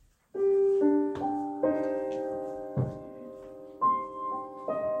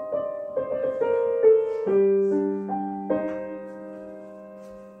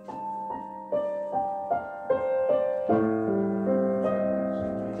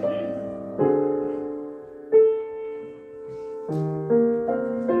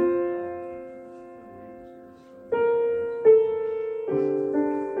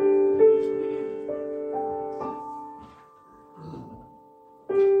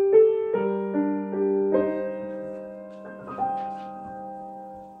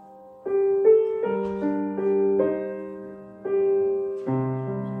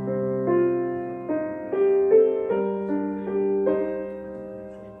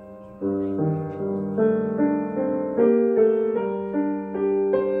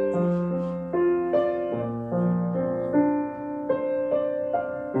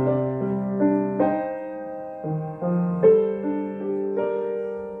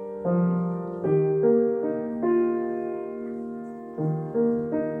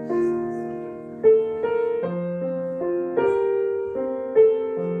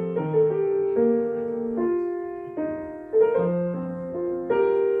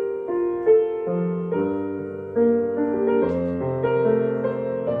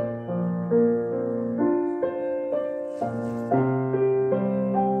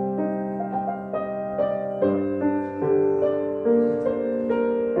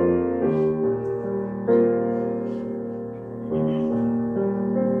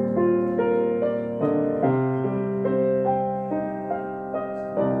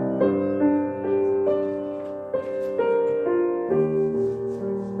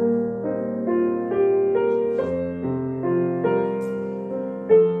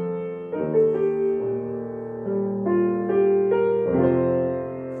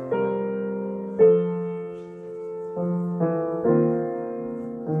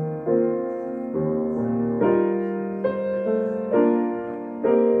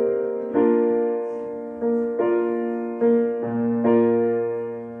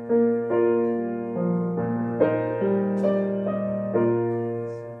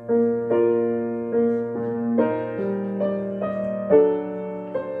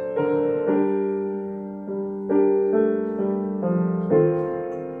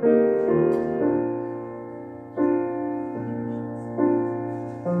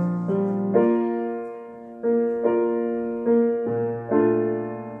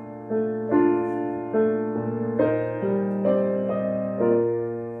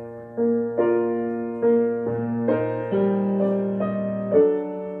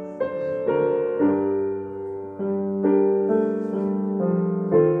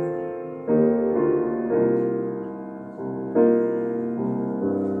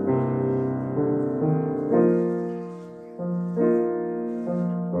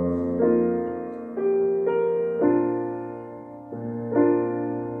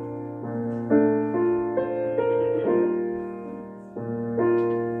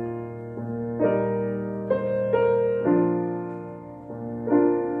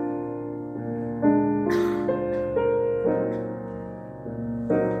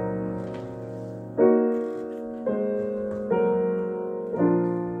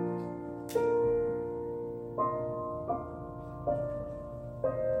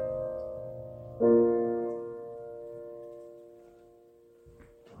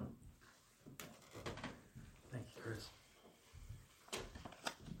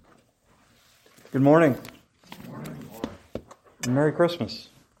Good morning. And Merry Christmas.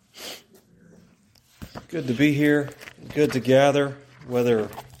 Good to be here. Good to gather, whether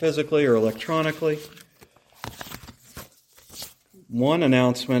physically or electronically. One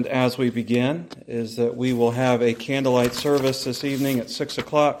announcement as we begin is that we will have a candlelight service this evening at 6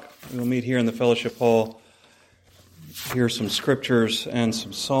 o'clock. We'll meet here in the fellowship hall, hear some scriptures and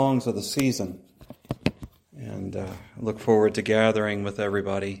some songs of the season. And I look forward to gathering with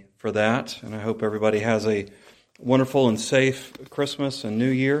everybody for that. And I hope everybody has a wonderful and safe Christmas and New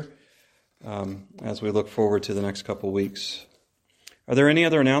Year as we look forward to the next couple weeks. Are there any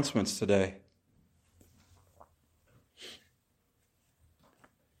other announcements today?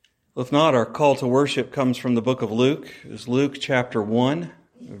 Well, if not, our call to worship comes from the book of Luke. It's Luke chapter 1,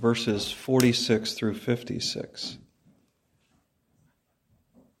 verses 46 through 56.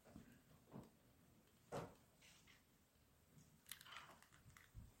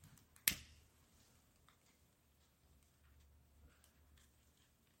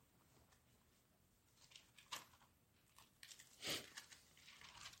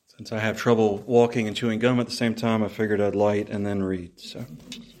 Since I have trouble walking and chewing gum at the same time, I figured I'd light and then read. So,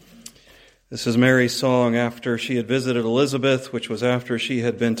 this is Mary's song after she had visited Elizabeth, which was after she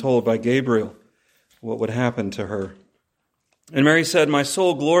had been told by Gabriel what would happen to her. And Mary said, "My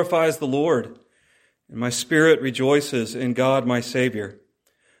soul glorifies the Lord, and my spirit rejoices in God my Savior,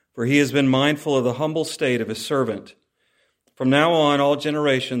 for he has been mindful of the humble state of his servant. From now on, all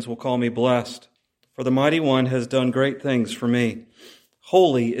generations will call me blessed, for the Mighty One has done great things for me.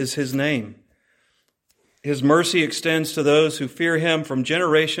 Holy is his name. His mercy extends to those who fear him from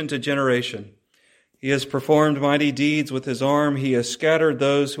generation to generation. He has performed mighty deeds with his arm. He has scattered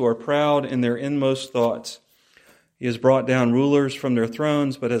those who are proud in their inmost thoughts. He has brought down rulers from their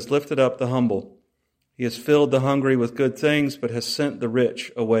thrones, but has lifted up the humble. He has filled the hungry with good things, but has sent the rich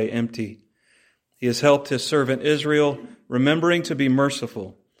away empty. He has helped his servant Israel, remembering to be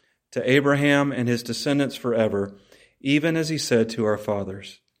merciful to Abraham and his descendants forever, even as he said to our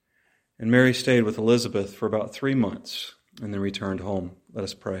fathers." And Mary stayed with Elizabeth for about 3 months and then returned home. Let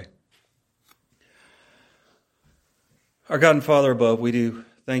us pray. Our God and Father above, we do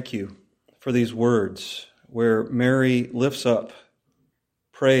thank you for these words where Mary lifts up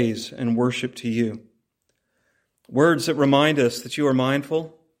praise and worship to you. Words that remind us that you are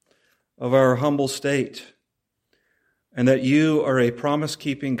mindful of our humble state and that you are a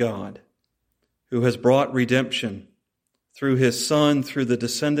promise-keeping God who has brought redemption through his Son, through the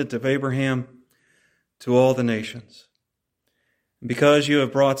descendant of Abraham, to all the nations. And because you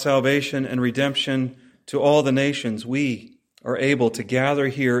have brought salvation and redemption to all the nations, we are able to gather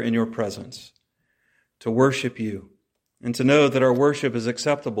here in your presence, to worship you, and to know that our worship is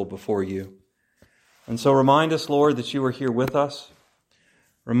acceptable before you. And so remind us, Lord, that you are here with us.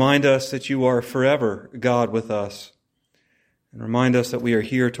 Remind us that you are forever God with us. And remind us that we are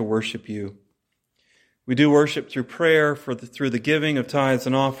here to worship you. We do worship through prayer, through the giving of tithes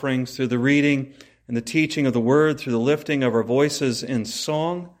and offerings, through the reading and the teaching of the word, through the lifting of our voices in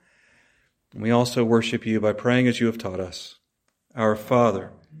song. And we also worship you by praying as you have taught us. Our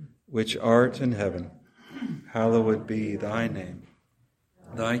Father, which art in heaven, hallowed be thy name.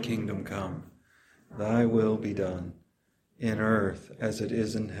 Thy kingdom come, thy will be done, in earth as it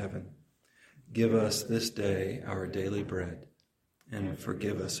is in heaven. Give us this day our daily bread, and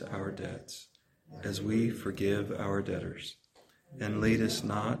forgive us our debts, as we forgive our debtors. And lead us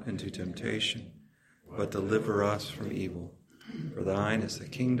not into temptation, but deliver us from evil. For thine is the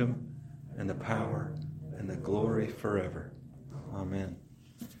kingdom, and the power, and the glory forever. Amen.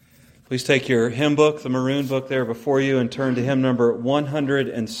 Please take your hymn book, the maroon book there before you, and turn to hymn number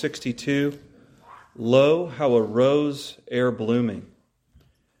 162. Lo, how a rose ere blooming.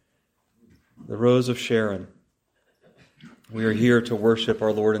 The Rose of Sharon. We are here to worship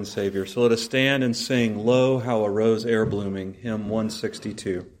our Lord and Savior. So let us stand and sing, Lo, how a rose ere blooming, hymn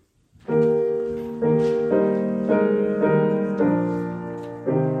 162.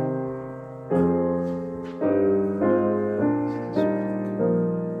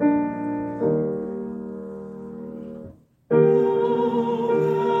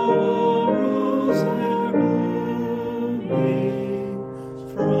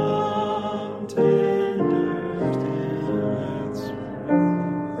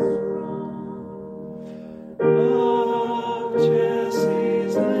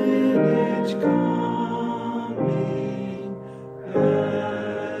 Jesse's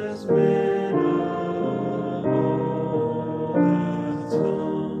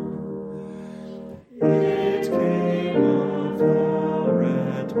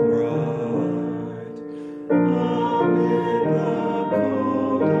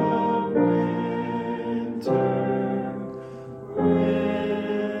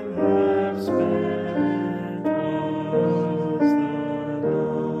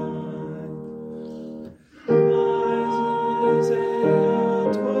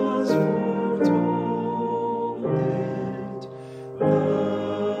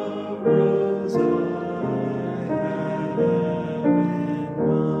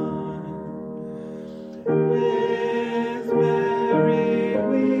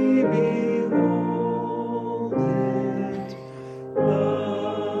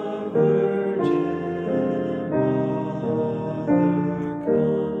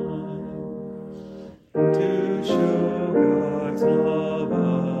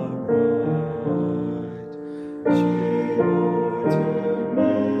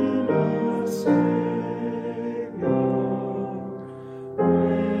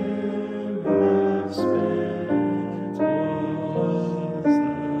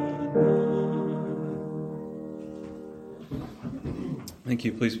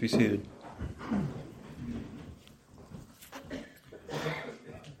Thank you. Please be seated.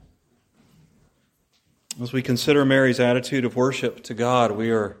 As we consider Mary's attitude of worship to God, we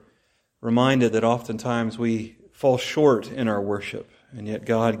are reminded that oftentimes we fall short in our worship, and yet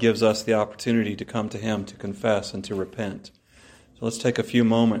God gives us the opportunity to come to Him to confess and to repent. So let's take a few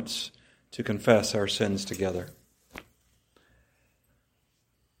moments to confess our sins together.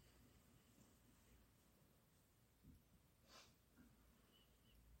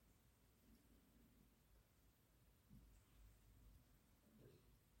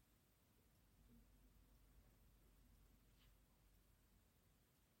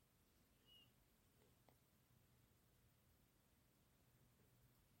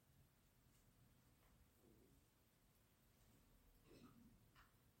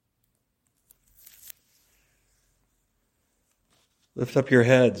 Lift up your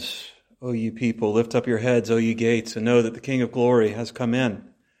heads, O ye people. Lift up your heads, O ye gates, and know that the King of glory has come in.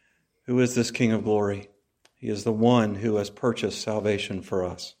 Who is this King of glory? He is the one who has purchased salvation for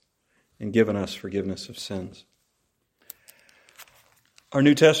us and given us forgiveness of sins. Our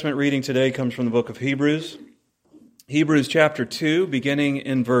New Testament reading today comes from the book of Hebrews. Hebrews chapter 2, beginning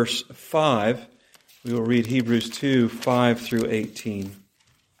in verse 5. We will read Hebrews 2, 5 through 18.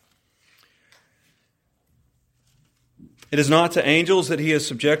 It is not to angels that He has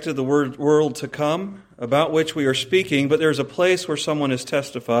subjected the world to come, about which we are speaking, but there is a place where someone has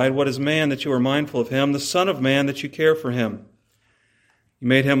testified, "What is man that you are mindful of him, the Son of Man that you care for him? You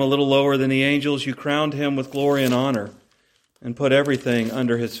made him a little lower than the angels, you crowned him with glory and honor, and put everything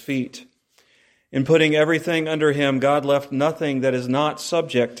under his feet. In putting everything under him, God left nothing that is not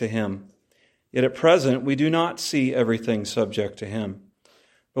subject to him. Yet at present we do not see everything subject to him.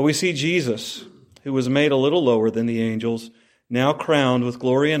 But we see Jesus, who was made a little lower than the angels, now crowned with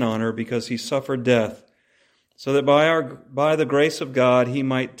glory and honor because he suffered death, so that by the grace of God he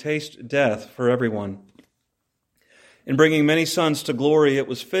might taste death for everyone. In bringing many sons to glory, it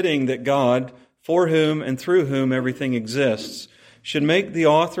was fitting that God, for whom and through whom everything exists, should make the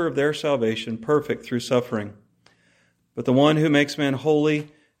author of their salvation perfect through suffering. But the one who makes man holy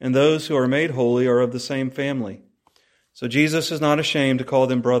and those who are made holy are of the same family. So Jesus is not ashamed to call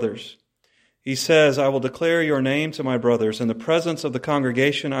them brothers. He says, "I will declare your name to my brothers. In the presence of the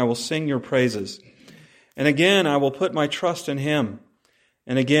congregation I will sing your praises. And again I will put my trust in him."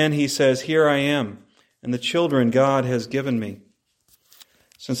 And again he says, "Here I am, and the children God has given me."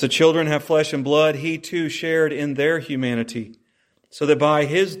 Since the children have flesh and blood, he too shared in their humanity, so that by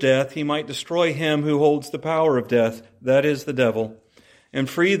his death he might destroy him who holds the power of death, that is, the devil, and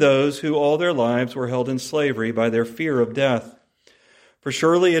free those who all their lives were held in slavery by their fear of death. For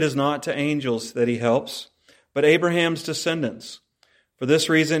surely it is not to angels that he helps, but Abraham's descendants. For this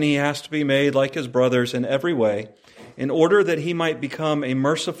reason he has to be made like his brothers in every way, in order that he might become a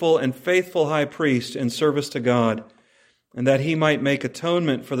merciful and faithful high priest in service to God, and that he might make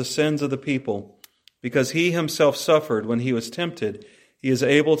atonement for the sins of the people. Because he himself suffered when he was tempted, he is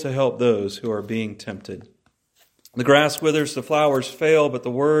able to help those who are being tempted. The grass withers, the flowers fail, but the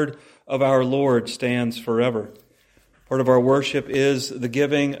word of our Lord stands forever. Part of our worship is the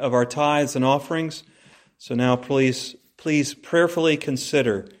giving of our tithes and offerings. So now please prayerfully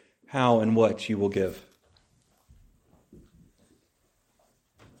consider how and what you will give.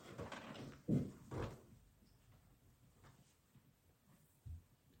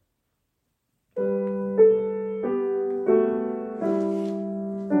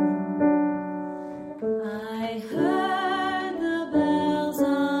 I heard the bells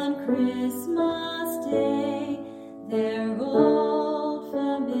on Christmas Day, their old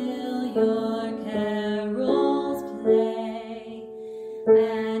familiar carols play,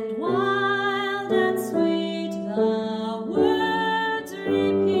 and wild and sweet the words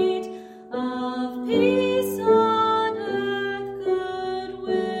repeat of peace on earth,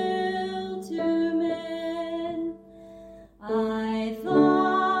 goodwill to men. I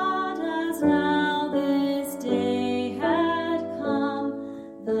thought as now this day had come,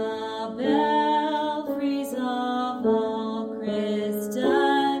 the belfries of all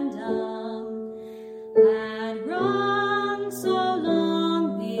Christendom had rung so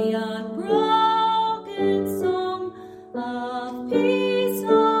long the unbroken song of peace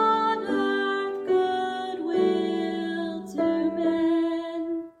on earth, goodwill to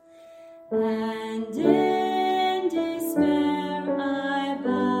men. And in despair I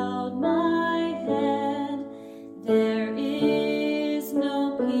bowed my head. There is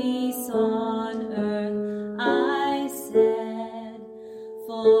no peace on earth, I said,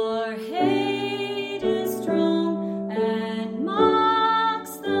 for hate is strong and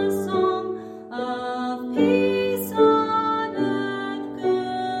mocks the song of peace on earth,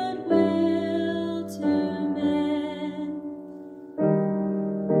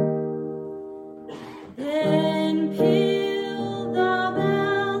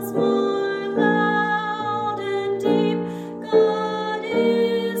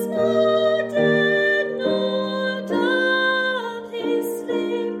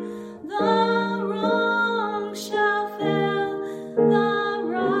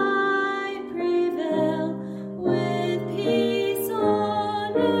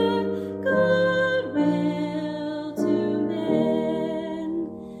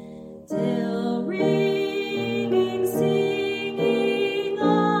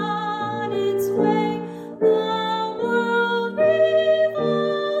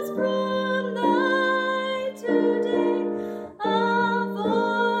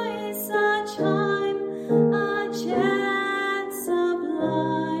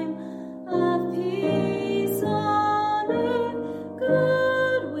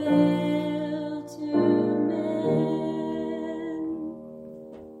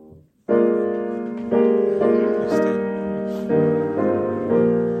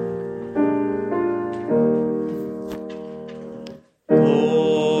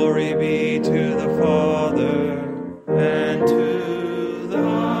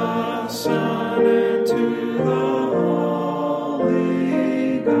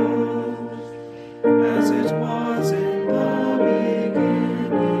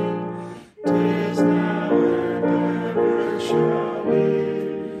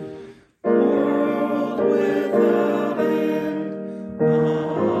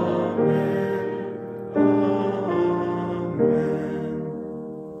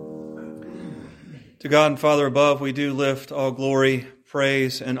 To God and Father above, we do lift all glory,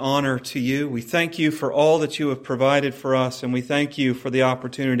 praise, and honor to you. We thank you for all that you have provided for us, and we thank you for the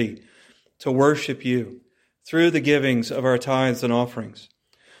opportunity to worship you through the givings of our tithes and offerings.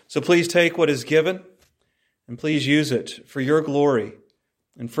 So please take what is given, and please use it for your glory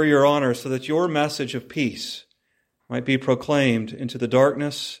and for your honor, so that your message of peace might be proclaimed into the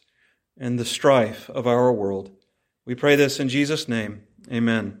darkness and the strife of our world. We pray this in Jesus' name.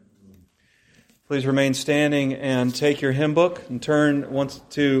 Amen. Please remain standing and take your hymn book and turn once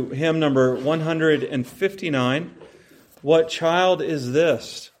to hymn number 159. What child is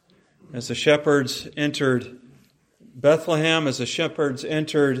this? As the shepherds entered Bethlehem, as the shepherds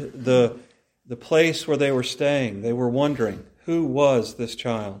entered the place where they were staying, they were wondering, who was this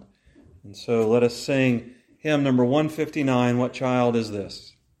child? And so let us sing hymn number 159, What Child Is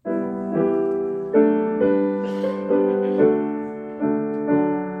This?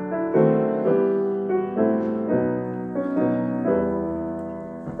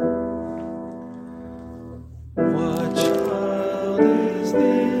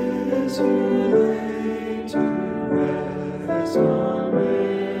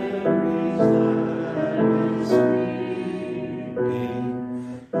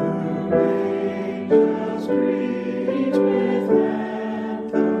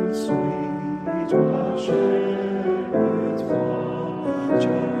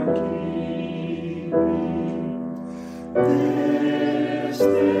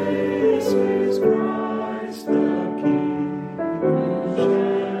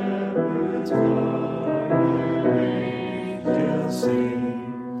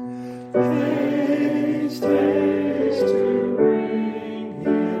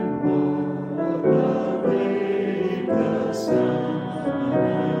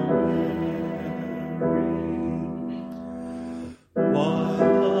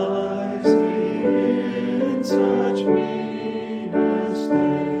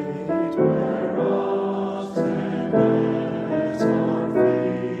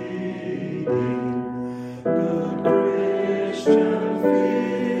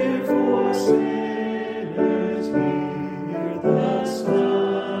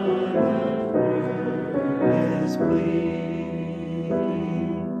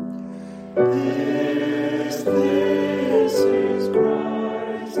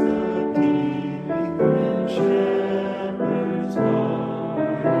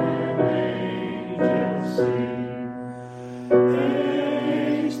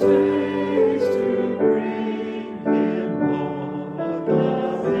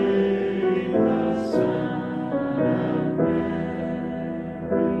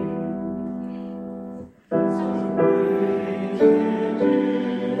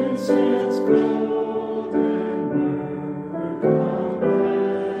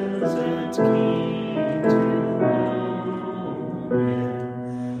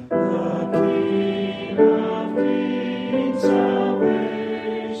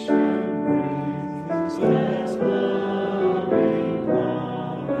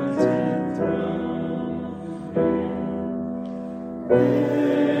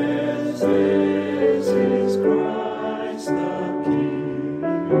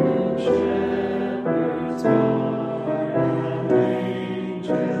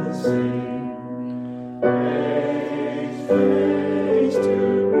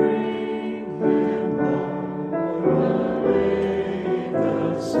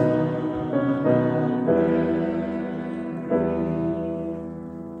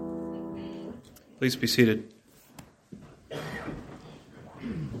 Please be seated.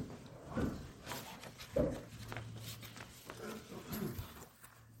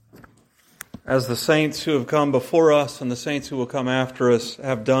 As the saints who have come before us and the saints who will come after us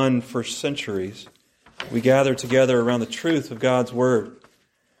have done for centuries, we gather together around the truth of God's Word.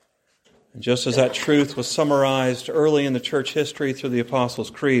 And just as that truth was summarized early in the church history through the Apostles'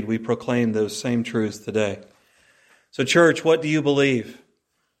 Creed, we proclaim those same truths today. So, church, what do you believe?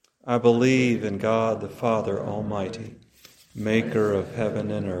 I believe in God the Father Almighty, maker of heaven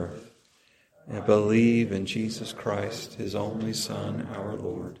and earth. I believe in Jesus Christ, His only Son, our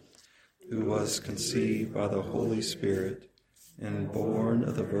Lord, who was conceived by the Holy Spirit and born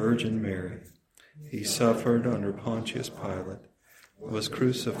of the Virgin Mary. He suffered under Pontius Pilate, was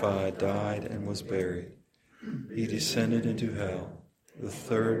crucified, died, and was buried. He descended into hell. The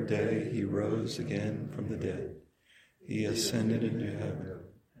third day He rose again from the dead. He ascended into heaven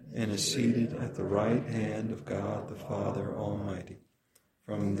and is seated at the right hand of God the Father Almighty.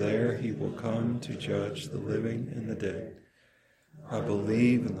 From there He will come to judge the living and the dead. I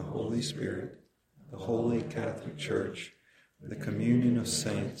believe in the Holy Spirit, the Holy Catholic Church, the communion of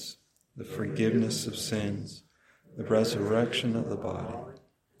saints, the forgiveness of sins, the resurrection of the body,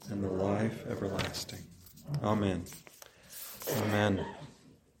 and the life everlasting. Amen. Amen.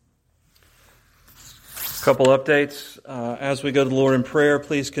 A couple updates. As we go to the Lord in prayer,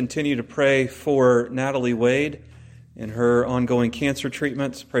 please continue to pray for Natalie Wade in her ongoing cancer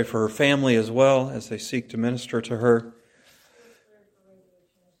treatments. Pray for her family as well as they seek to minister to her.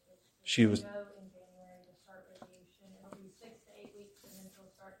 She was...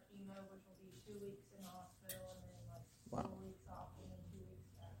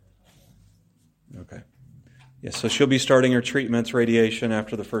 Okay. Yes, so she'll be starting her treatments, radiation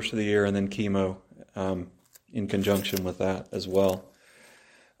after the first of the year, and then chemo in conjunction with that as well.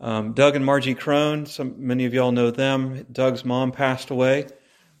 Doug and Margie Crone, many of y'all know them. Doug's mom passed away,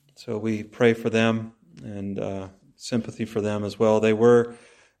 so we pray for them and sympathy for them as well.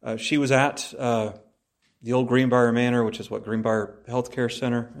 She was at the old Greenbrier Manor, which is Greenbrier Healthcare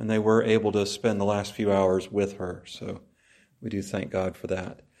Center, and they were able to spend the last few hours with her, so we do thank God for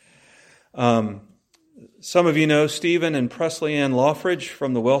that. Some of you know Stephen and Presley Ann Lawfridge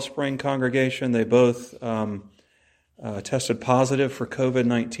from the Wellspring congregation. They both tested positive for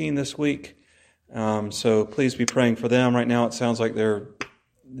COVID-19 this week. So please be praying for them. Right now it sounds like they're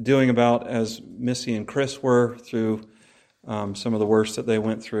doing about as Missy and Chris were through some of the worst that they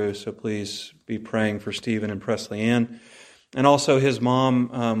went through. So please be praying for Stephen and Presley Ann. And also his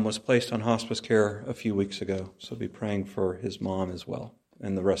mom was placed on hospice care a few weeks ago. So be praying for his mom as well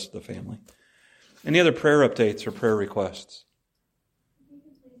and the rest of the family. Any other prayer updates or prayer requests? If you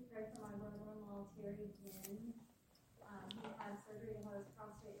could please pray for my brother-in-law, Terry Ginn. He had surgery to have his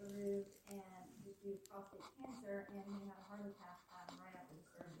prostate removed and due to prostate cancer, and he had a heart attack right after the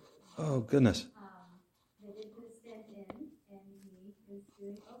surgery. Oh, goodness. They did put a stent in, and he is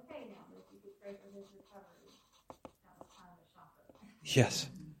doing okay now, but if you could pray for his recovery, that was kind of a shocker. Yes.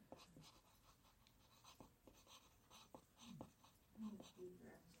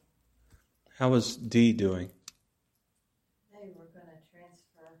 How is Dee doing? They were going to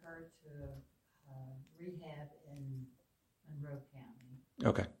transfer her to rehab in Monroe County.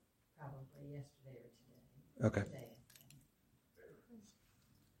 Okay. Probably yesterday or today. Okay. Today,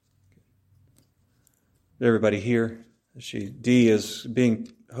 Everybody here? Dee is being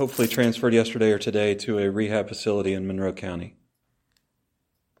hopefully transferred yesterday or today to a rehab facility in Monroe County.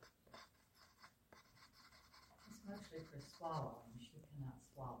 It's mostly for swallowing. She cannot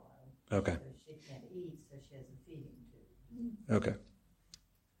swallow. Okay. So she can't eat, so she has a feeding tube. Okay.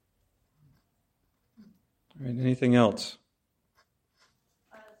 All right, anything else?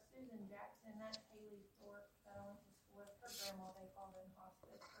 Susan Jackson, that's Haley Thorpe that I went to school with. Her grandma, they called in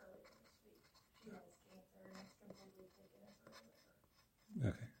hospice earlier this week. She has cancer and it's completely taken over with her.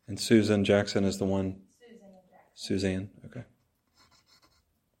 Okay. And Susan Jackson is the one? Susan and Jackson. Suzanne, okay.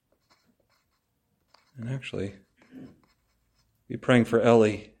 And actually, be praying for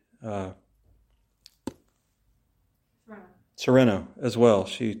Ellie Sereno as well.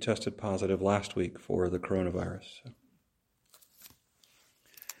 She tested positive last week for the coronavirus. So.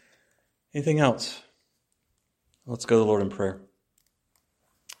 Anything else? Let's go to the Lord in prayer.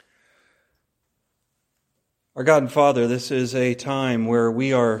 Our God and Father, this is a time where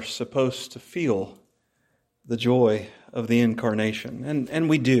we are supposed to feel the joy of the incarnation, and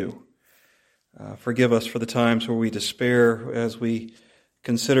we do. Forgive us for the times where we despair as we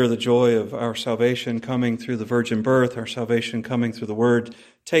consider the joy of our salvation coming through the virgin birth, our salvation coming through the Word,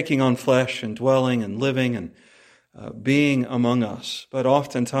 taking on flesh and dwelling and living and being among us. But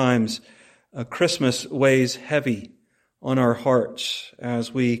oftentimes, Christmas weighs heavy on our hearts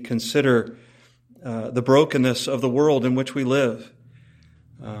as we consider the brokenness of the world in which we live.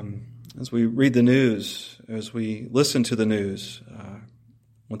 As we read the news, as we listen to the news,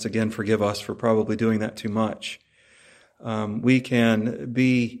 once again, forgive us for probably doing that too much. We can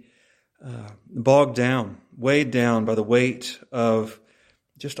be bogged down, weighed down by the weight of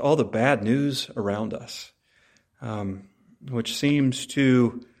just all the bad news around us, which seems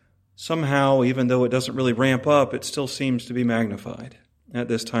to somehow, even though it doesn't really ramp up, it still seems to be magnified at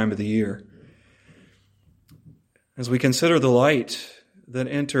this time of the year. As we consider the light that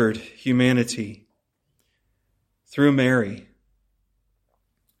entered humanity through Mary,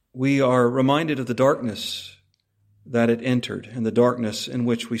 we are reminded of the darkness that it entered and the darkness in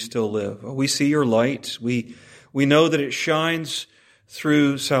which we still live. We see your light. We know that it shines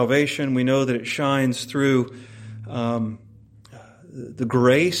through salvation. We know that it shines through the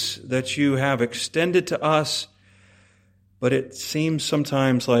grace that you have extended to us. But it seems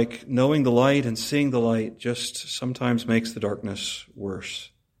sometimes like knowing the light and seeing the light just sometimes makes the darkness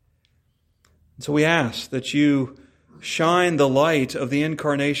worse. And so we ask that you shine the light of the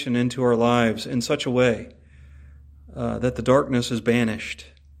incarnation into our lives in such a way that the darkness is banished,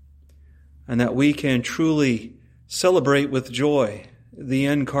 and that we can truly celebrate with joy the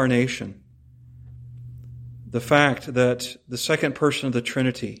incarnation, the fact that the second person of the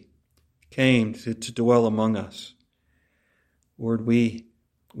Trinity came to dwell among us. Lord, we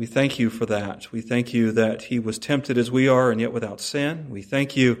thank you for that. We thank you that he was tempted as we are and yet without sin. We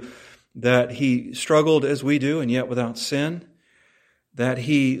thank you that he struggled as we do and yet without sin. That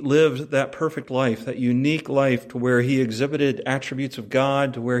he lived that perfect life, that unique life to where he exhibited attributes of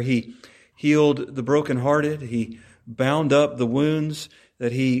God, to where he healed the brokenhearted, he bound up the wounds,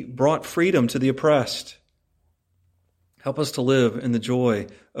 that he brought freedom to the oppressed. Help us to live in the joy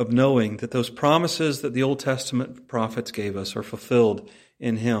of knowing that those promises that the Old Testament prophets gave us are fulfilled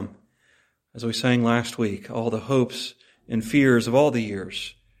in him. As we sang last week, all the hopes and fears of all the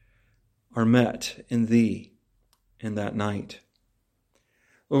years are met in thee in that night.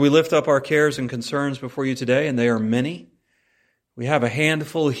 Lord, we lift up our cares and concerns before you today, and they are many. We have a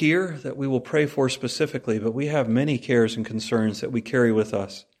handful here that we will pray for specifically, but we have many cares and concerns that we carry with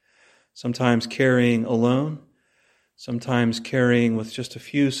us, sometimes carrying alone, sometimes carrying with just a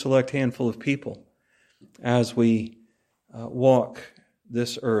few select handful of people as we walk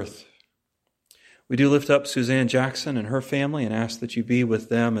this earth. We do lift up Suzanne Jackson and her family and ask that you be with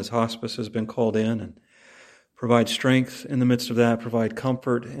them as hospice has been called in, and provide strength in the midst of that, provide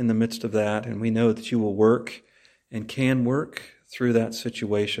comfort in the midst of that, and we know that you will work and can work through that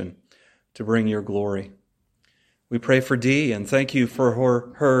situation to bring your glory. We pray for Dee and thank you for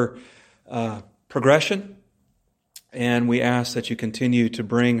her progression, and we ask that you continue to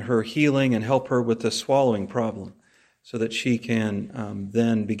bring her healing and help her with the swallowing problem so that she can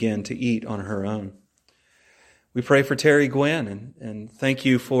then begin to eat on her own. We pray for Terry Gwynn and thank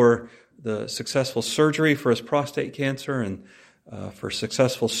you for the successful surgery for his prostate cancer and for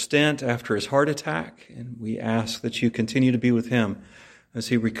successful stent after his heart attack. And we ask that you continue to be with him as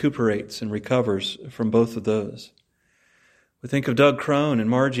he recuperates and recovers from both of those. We think of Doug Crone and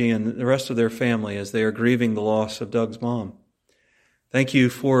Margie and the rest of their family as they are grieving the loss of Doug's mom. Thank you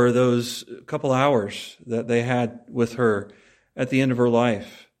for those couple hours that they had with her at the end of her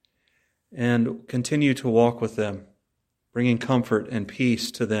life, and continue to walk with them, bringing comfort and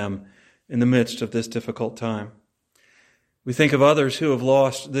peace to them in the midst of this difficult time. We think of others who have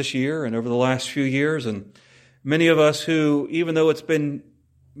lost this year and over the last few years, and many of us who, even though it's been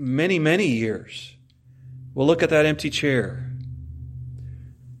many, many years, will look at that empty chair.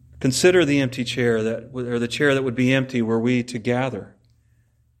 Consider the empty chair or the chair that would be empty were we to gather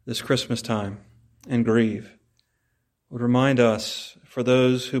this Christmas time and grieve. It would remind us, for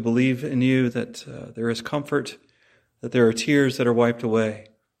those who believe in you, that there is comfort, that there are tears that are wiped away,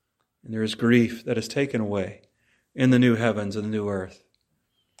 and there is grief that is taken away in the new heavens and the new earth.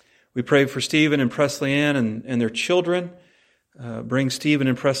 We pray for Stephen and Presley Ann and their children. Bring Stephen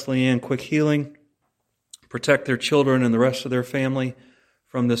and Presley Ann quick healing. Protect their children and the rest of their family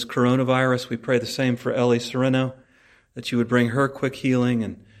from this coronavirus. We pray the same for Ellie Sereno, that you would bring her quick healing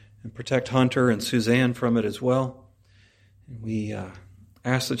and protect Hunter and Suzanne from it as well. And we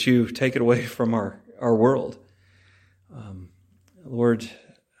ask that you take it away from our world. Lord,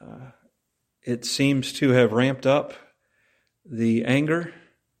 it seems to have ramped up the anger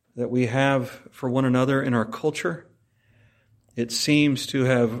that we have for one another in our culture. It seems to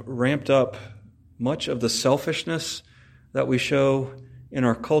have ramped up much of the selfishness that we show in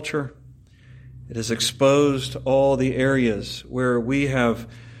our culture. It has exposed all the areas where we have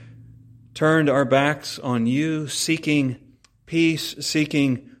turned our backs on you, seeking peace,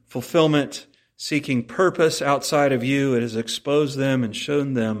 seeking fulfillment, seeking purpose outside of you. It has exposed them and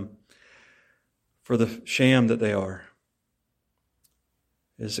shown them for the sham that they are.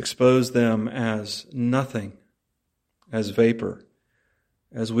 It has exposed them as nothing, as vapor,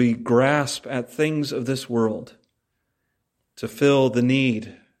 as we grasp at things of this world to fill the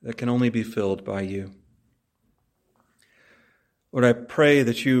need that can only be filled by you. Lord, I pray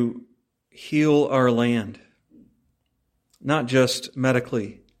that you heal our land, not just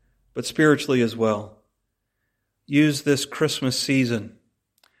medically, but spiritually as well. Use this Christmas season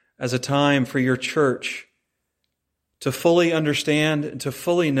as a time for your church to fully understand and to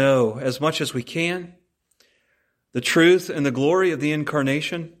fully know as much as we can the truth and the glory of the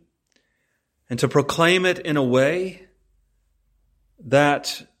incarnation, and to proclaim it in a way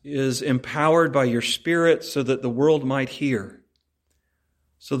that is empowered by your Spirit so that the world might hear,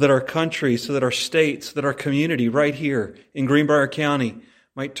 so that our country, so that our state, so that our community right here in Greenbrier County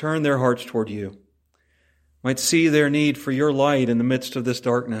might turn their hearts toward you, might see their need for your light in the midst of this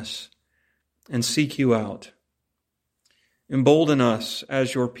darkness and seek you out. Embolden us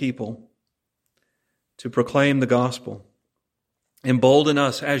as your people to proclaim the gospel. Embolden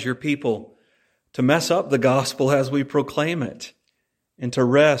us as your people to mess up the gospel as we proclaim it, and to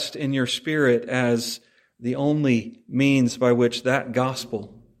rest in your Spirit as the only means by which that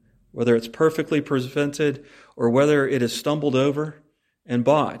gospel, whether it's perfectly presented or whether it is stumbled over and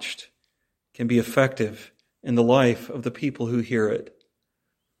botched, can be effective in the life of the people who hear it.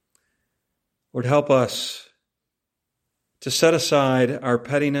 Lord, help us to set aside our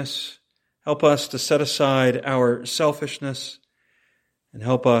pettiness, help us to set aside our selfishness, and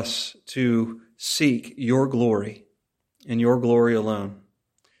help us to seek your glory and your glory alone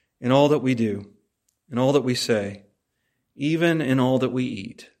in all that we do, in all that we say, even in all that we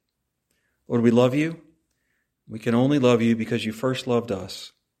eat. Lord, we love you. We can only love you because you first loved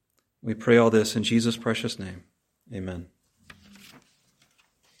us. We pray all this in Jesus' precious name. Amen.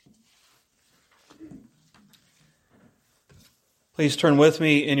 Please turn with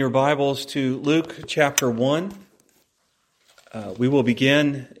me in your Bibles to Luke chapter 1. We will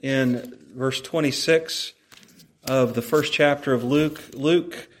begin in verse 26 of the first chapter of Luke.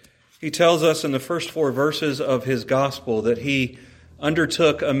 Luke, he tells us in the first 4 verses of his gospel that he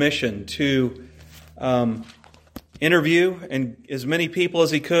undertook a mission to interview and as many people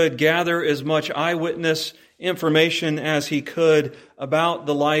as he could, gather as much eyewitness information as he could about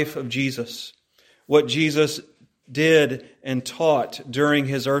the life of Jesus, what Jesus did and taught during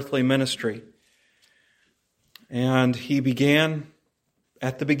his earthly ministry. And he began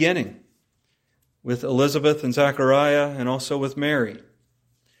at the beginning with Elizabeth and Zechariah and also with Mary.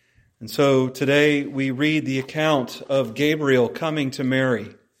 And so today we read the account of Gabriel coming to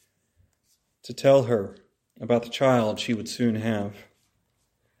Mary to tell her about the child she would soon have.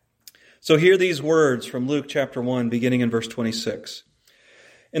 So hear these words from Luke chapter 1, beginning in verse 26.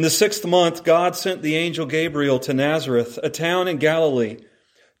 In the 6th month, God sent the angel Gabriel to Nazareth, a town in Galilee,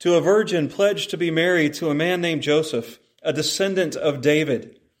 to a virgin pledged to be married to a man named Joseph, a descendant of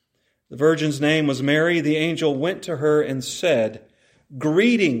David. The virgin's name was Mary. The angel went to her and said,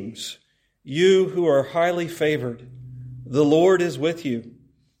 "Greetings, you who are highly favored. The Lord is with you."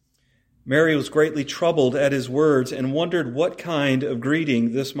 Mary was greatly troubled at his words and wondered what kind of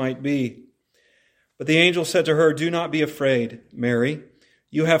greeting this might be. But the angel said to her, "Do not be afraid, Mary.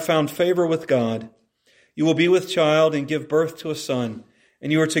 You have found favor with God. You will be with child and give birth to a son, and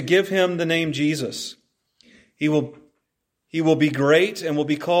you are to give him the name Jesus. He will be great and will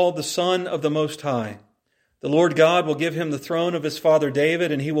be called the Son of the Most High. The Lord God will give him the throne of his father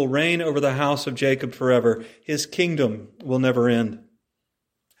David, and he will reign over the house of Jacob forever. His kingdom will never end."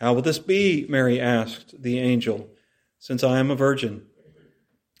 "How will this be?" Mary asked the angel, "since I am a virgin?"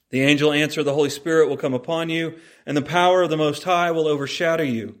 The angel answered, "The Holy Spirit will come upon you, and the power of the Most High will overshadow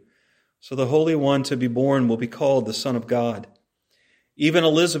you. So the Holy One to be born will be called the Son of God. Even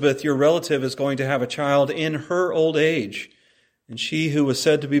Elizabeth, your relative, is going to have a child in her old age, and she who was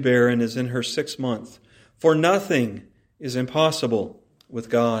said to be barren is in her 6th month. For nothing is impossible with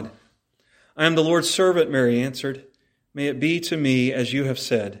God." "I am the Lord's servant," Mary answered. "May it be to me as you have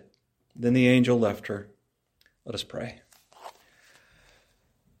said." Then the angel left her. Let us pray.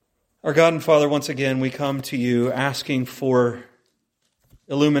 Our God and Father, once again, we come to you asking for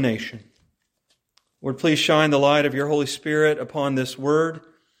illumination. Lord, please shine the light of your Holy Spirit upon this word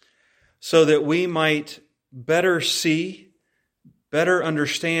so that we might better see, better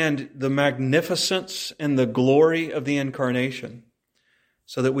understand the magnificence and the glory of the incarnation,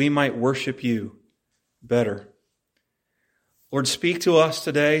 so that we might worship you better. Lord, speak to us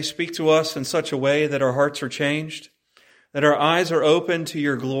today. Speak to us in such a way that our hearts are changed, that our eyes are open to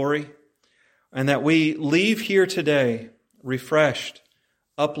your glory, and that we leave here today refreshed,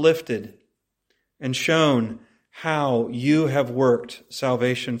 uplifted, and shown how you have worked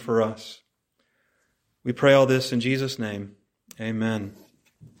salvation for us. We pray all this in Jesus' name. Amen.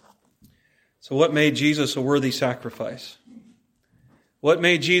 So what made Jesus a worthy sacrifice? What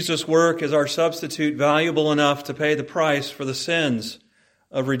made Jesus' work as our substitute valuable enough to pay the price for the sins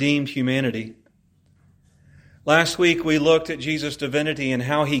of redeemed humanity? Last week we looked at Jesus' divinity and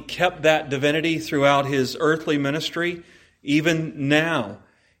how he kept that divinity throughout his earthly ministry. Even now,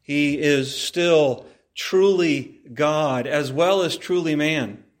 he is still truly God as well as truly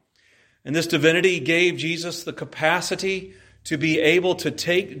man. And this divinity gave Jesus the capacity to be able to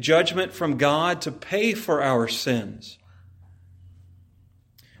take judgment from God to pay for our sins.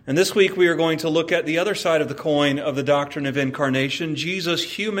 And this week we are going to look at the other side of the coin of the doctrine of incarnation,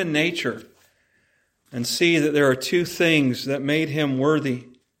 Jesus' human nature, and see that there are 2 things that made him worthy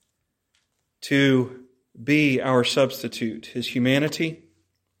to be our substitute: his humanity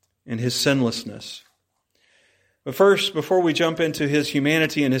and his sinlessness. But first, before we jump into his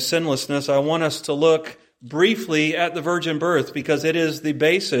humanity and his sinlessness, I want us to look briefly at the virgin birth because it is the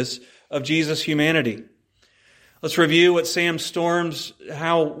basis of Jesus' humanity. Let's review what Sam Storms,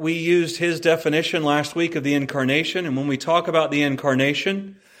 how we used his definition last week of the incarnation. And when we talk about the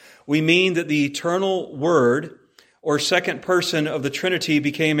incarnation, we mean that the eternal Word, or second person of the Trinity,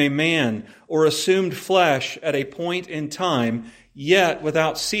 became a man or assumed flesh at a point in time, yet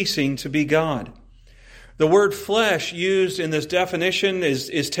without ceasing to be God. The word flesh used in this definition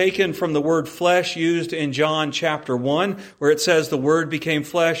is taken from the word flesh used in John chapter 1, where it says the Word became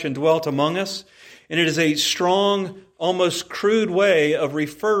flesh and dwelt among us. And it is a strong, almost crude way of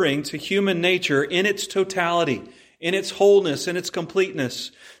referring to human nature in its totality, in its wholeness, in its completeness.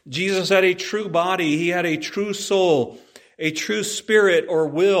 Jesus had a true body. He had a true soul, a true spirit or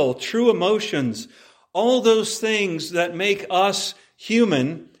will, true emotions. All those things that make us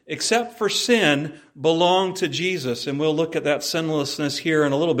human, except for sin, belong to Jesus. And we'll look at that sinlessness here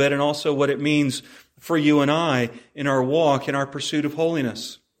in a little bit and also what it means for you and I in our walk, in our pursuit of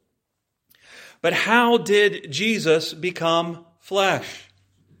holiness. But how did Jesus become flesh?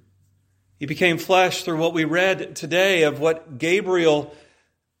 He became flesh through what we read today of what Gabriel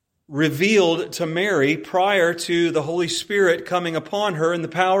revealed to Mary prior to the Holy Spirit coming upon her and the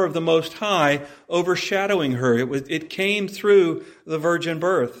power of the Most High overshadowing her. It came through the virgin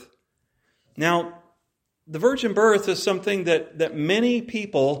birth. Now, the virgin birth is something that many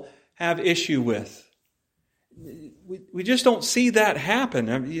people have issue with. We just don't see that happen.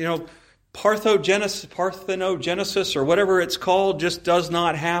 Parthenogenesis, or whatever it's called, just does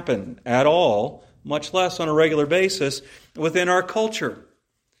not happen at all, much less on a regular basis within our culture.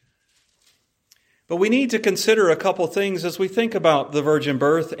 But we need to consider a couple things as we think about the virgin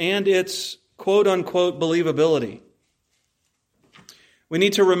birth and its quote-unquote believability. We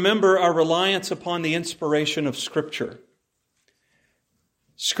need to remember our reliance upon the inspiration of Scripture.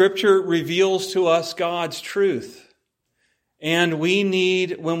 Scripture reveals to us God's truth. And we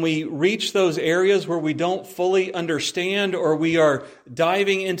need, when we reach those areas where we don't fully understand or we are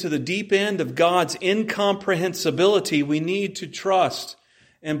diving into the deep end of God's incomprehensibility, we need to trust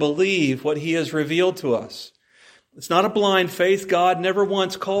and believe what He has revealed to us. It's not a blind faith. God never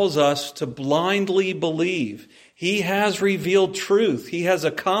once calls us to blindly believe. He has revealed truth. He has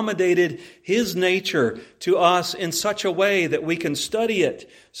accommodated His nature to us in such a way that we can study it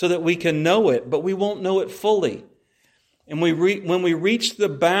so that we can know it, but we won't know it fully. And when we reach the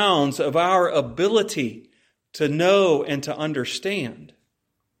bounds of our ability to know and to understand,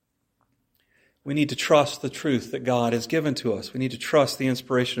 we need to trust the truth that God has given to us. We need to trust the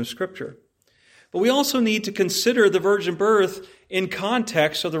inspiration of Scripture. But we also need to consider the virgin birth in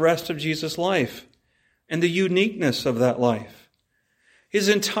context of the rest of Jesus' life and the uniqueness of that life. His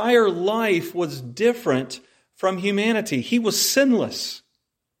entire life was different from humanity. He was sinless.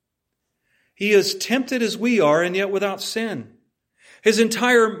 He is tempted as we are, and yet without sin. His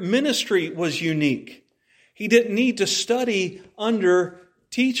entire ministry was unique. He didn't need to study under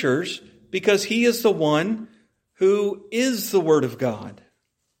teachers because He is the one who is the Word of God.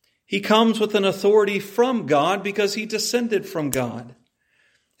 He comes with an authority from God because He descended from God.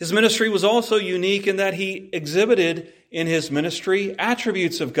 His ministry was also unique in that He exhibited in His ministry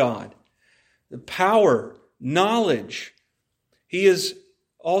attributes of God. The power, knowledge. He is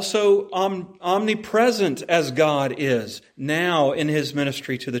also omnipresent as God is now in His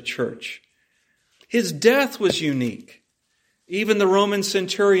ministry to the church. His death was unique. Even the Roman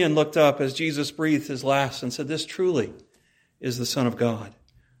centurion looked up as Jesus breathed His last and said, "This truly is the Son of God.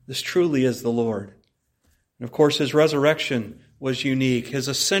 This truly is the Lord." And of course, His resurrection was unique. His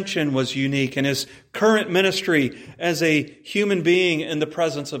ascension was unique. And His current ministry as a human being in the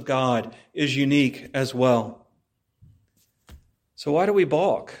presence of God is unique as well. So why do we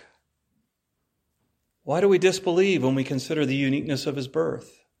balk? Why do we disbelieve when we consider the uniqueness of His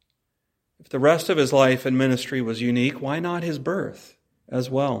birth? If the rest of His life and ministry was unique, why not His birth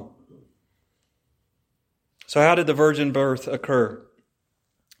as well? So how did the virgin birth occur?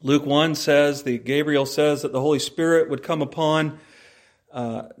 Luke 1 says, Gabriel says that the Holy Spirit would come upon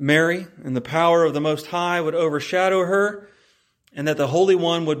Mary, and the power of the Most High would overshadow her, and that the Holy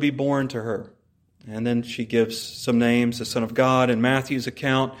One would be born to her. And then she gives some names, the Son of God. In Matthew's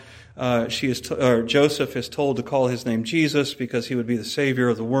account, Joseph is told to call his name Jesus because he would be the Savior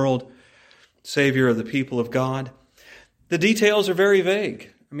of the world, Savior of the people of God. The details are very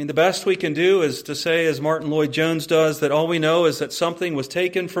vague. The best we can do is to say, as Martin Lloyd-Jones does, that all we know is that something was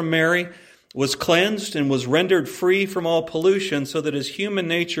taken from Mary, was cleansed, and was rendered free from all pollution so that His human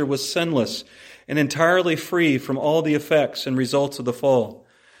nature was sinless and entirely free from all the effects and results of the fall.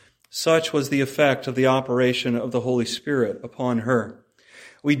 Such was the effect of the operation of the Holy Spirit upon her.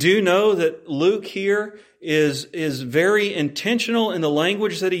 We do know that Luke here is very intentional in the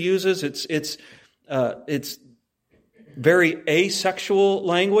language that he uses. It's very asexual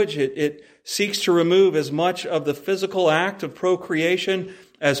language. It seeks to remove as much of the physical act of procreation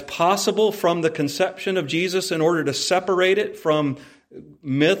as possible from the conception of Jesus in order to separate it from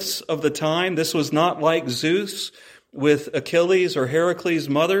myths of the time. This was not like Zeus with Achilles or Heracles'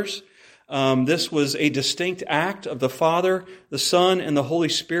 mothers. This was a distinct act of the Father, the Son, and the Holy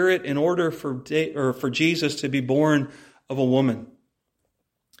Spirit in order for Jesus to be born of a woman.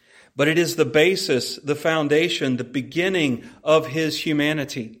 But it is the basis, the foundation, the beginning of his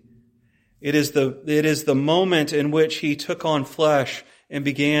humanity. It is the moment in which he took on flesh and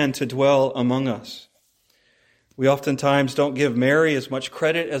began to dwell among us. We oftentimes don't give Mary as much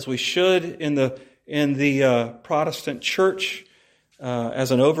credit as we should in the Protestant church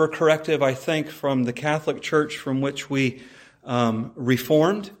as an overcorrective, I think, from the Catholic Church from which we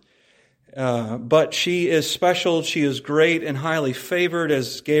reformed. But she is special, she is great and highly favored,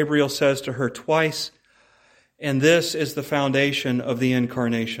 as Gabriel says to her twice. And this is the foundation of the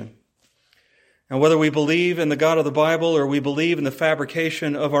incarnation. Now, whether we believe in the God of the Bible or we believe in the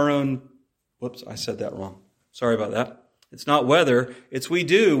fabrication of our own... Whoops, I said that wrong. Sorry about that. It's not whether, it's we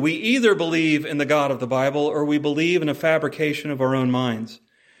do. We either believe in the God of the Bible or we believe in a fabrication of our own minds.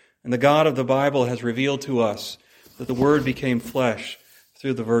 And the God of the Bible has revealed to us that the Word became flesh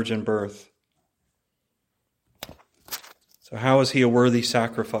through the virgin birth. So how is he a worthy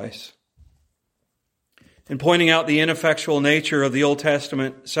sacrifice? In pointing out the ineffectual nature of the Old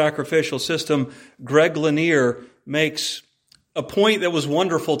Testament sacrificial system, Greg Lanier makes a point that was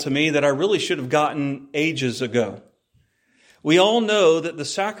wonderful to me that I really should have gotten ages ago. We all know that the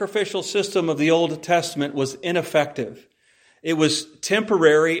sacrificial system of the Old Testament was ineffective. It was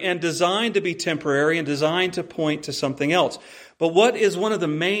temporary and designed to be temporary and designed to point to something else. But what is one of the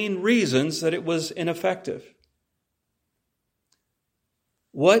main reasons that it was ineffective?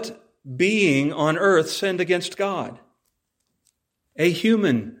 What being on earth sinned against God? A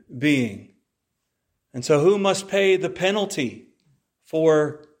human being. And so who must pay the penalty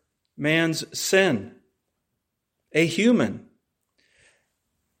for man's sin? A human.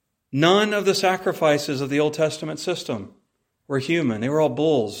 None of the sacrifices of the Old Testament system were human. They were all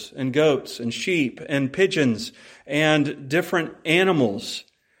bulls and goats and sheep and pigeons and different animals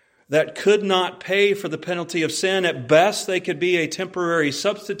that could not pay for the penalty of sin. At best, they could be a temporary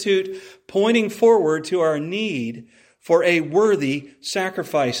substitute, pointing forward to our need for a worthy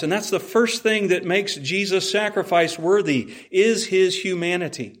sacrifice. And that's the first thing that makes Jesus' sacrifice worthy, is his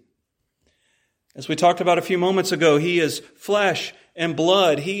humanity. As we talked about a few moments ago, he is flesh and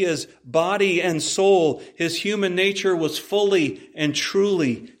blood. He is body and soul. His human nature was fully and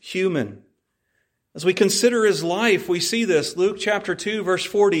truly human. As we consider his life, we see this. Luke chapter 2, verse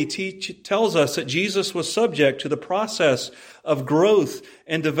 40 tells us that Jesus was subject to the process of growth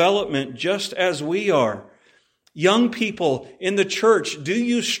and development just as we are. Young people in the church, do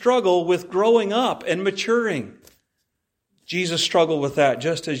you struggle with growing up and maturing? Jesus struggled with that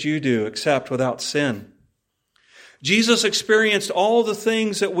just as you do, except without sin. Jesus experienced all the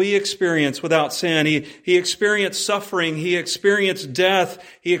things that we experience without sin. He experienced suffering. He experienced death.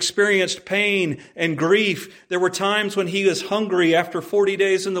 He experienced pain and grief. There were times when he was hungry after 40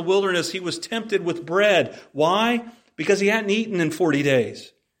 days in the wilderness. He was tempted with bread. Why? Because he hadn't eaten in 40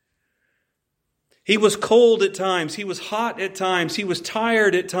 days. He was cold at times. He was hot at times. He was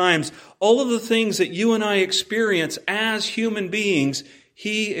tired at times. All of the things that you and I experience as human beings,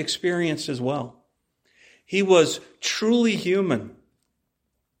 he experienced as well. He was truly human.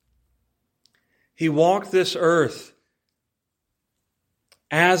 He walked this earth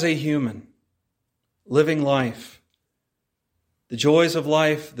as a human, living life. The joys of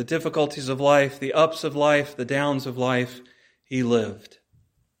life, the difficulties of life, the ups of life, the downs of life, he lived.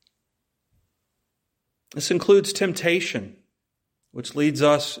 This includes temptation, which leads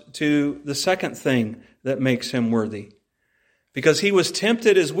us to the second thing that makes him worthy. Because he was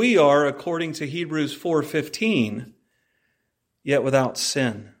tempted as we are, according to Hebrews 4:15, yet without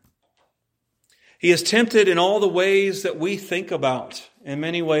sin. He is tempted in all the ways that we think about, and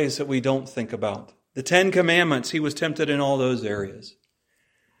many ways that we don't think about. The 10 Commandments, he was tempted in all those areas.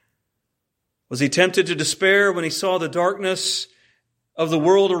 Was he tempted to despair when he saw the darkness of the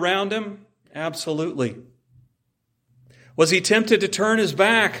world around him? Absolutely. Was he tempted to turn his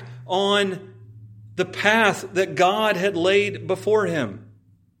back on the path that God had laid before him?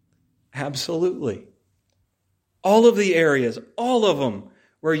 Absolutely. All of the areas, all of them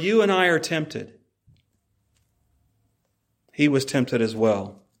where you and I are tempted, he was tempted as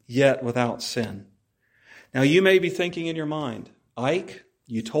well, yet without sin. Now you may be thinking in your mind, Ike,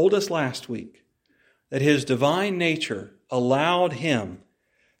 you told us last week that his divine nature allowed him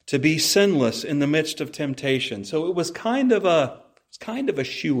to be sinless in the midst of temptation. So it was kind of a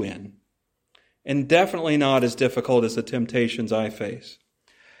shoe-in, and definitely not as difficult as the temptations I face.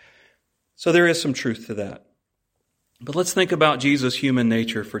 So there is some truth to that. But let's think about Jesus' human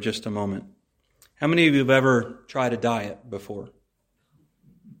nature for just a moment. How many of you have ever tried a diet before?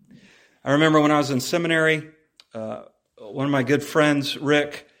 I remember when I was in seminary, one of my good friends,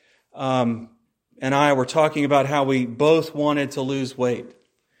 Rick, and I were talking about how we both wanted to lose weight.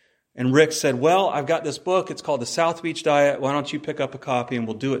 And Rick said, well, I've got this book. It's called The South Beach Diet. Why don't you pick up a copy and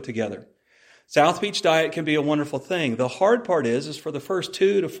we'll do it together? South Beach Diet can be a wonderful thing. The hard part is for the first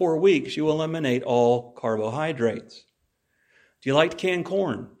 2 to 4 weeks, you eliminate all carbohydrates. Do you like canned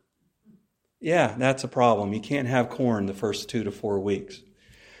corn? Yeah, that's a problem. You can't have corn the first 2 to 4 weeks.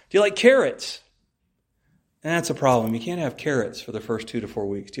 Do you like carrots? That's a problem. You can't have carrots for the first 2 to 4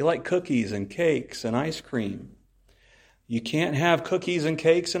 weeks. Do you like cookies and cakes and ice cream? You can't have cookies and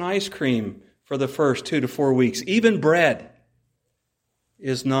cakes and ice cream for the first 2 to 4 weeks. Even bread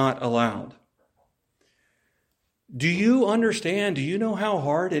is not allowed. Do you understand? Do you know how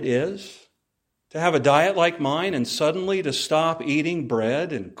hard it is to have a diet like mine and suddenly to stop eating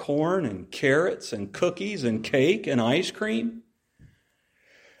bread and corn and carrots and cookies and cake and ice cream?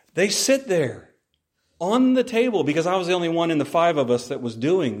 They sit there on the table, because I was the only one in the 5 of us that was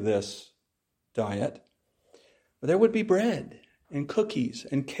doing this diet. But there would be bread and cookies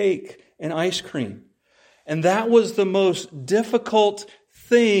and cake and ice cream. And that was the most difficult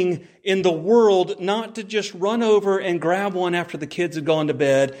thing in the world, not to just run over and grab one after the kids had gone to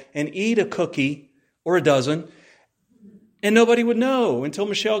bed and eat a cookie or a dozen. And nobody would know until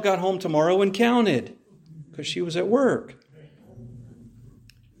Michelle got home tomorrow and counted, because she was at work.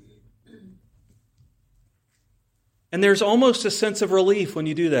 And there's almost a sense of relief when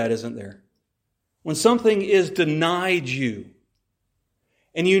you do that, isn't there? When something is denied you,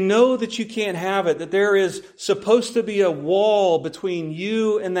 and you know that you can't have it, that there is supposed to be a wall between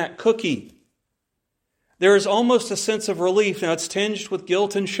you and that cookie, there is almost a sense of relief. Now, it's tinged with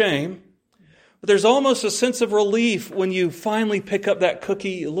guilt and shame, but there's almost a sense of relief when you finally pick up that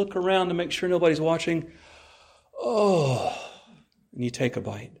cookie, you look around to make sure nobody's watching, and you take a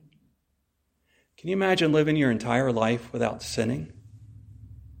bite. Can you imagine living your entire life without sinning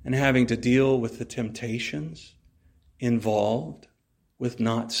and having to deal with the temptations involved with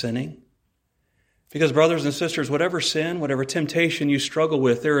not sinning? Because, brothers and sisters, whatever sin, whatever temptation you struggle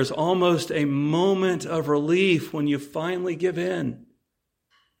with, there is almost a moment of relief when you finally give in.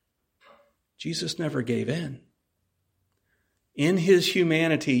 Jesus never gave in. In his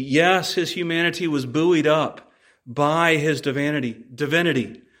humanity, yes, his humanity was buoyed up by his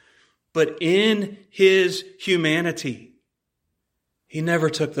divinity. But in his humanity, he never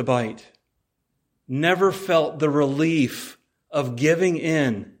took the bite, never felt the relief of giving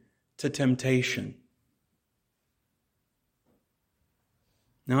in to temptation.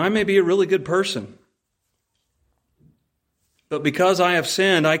 Now, I may be a really good person, but because I have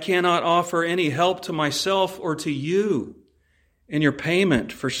sinned, I cannot offer any help to myself or to you in your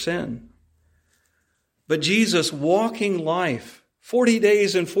payment for sin. But Jesus, walking life, 40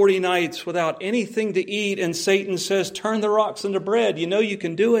 days and 40 nights without anything to eat, and Satan says, turn the rocks into bread. You know you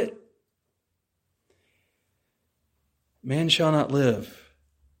can do it. Man shall not live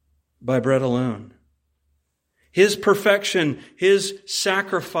by bread alone. His perfection, his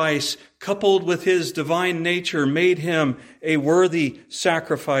sacrifice, coupled with his divine nature, made him a worthy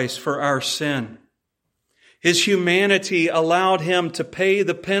sacrifice for our sin. His humanity allowed him to pay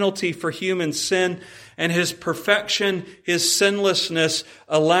the penalty for human sin, and his perfection, his sinlessness,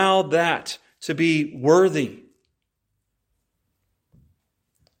 allowed that to be worthy.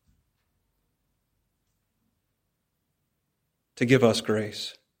 To give us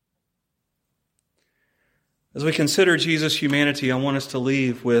grace. As we consider Jesus' humanity, I want us to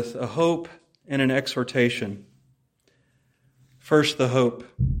leave with a hope and an exhortation. First, the hope.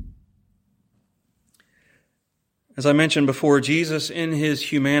 As I mentioned before, Jesus in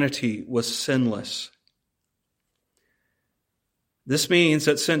his humanity was sinless. This means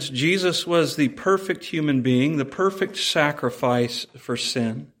that since Jesus was the perfect human being, the perfect sacrifice for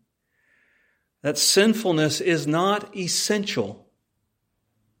sin, that sinfulness is not essential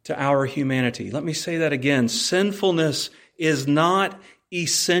to our humanity. Let me say that again. Sinfulness is not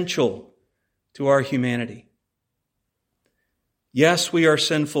essential to our humanity. Yes, we are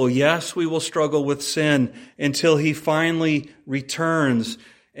sinful. Yes, we will struggle with sin until he finally returns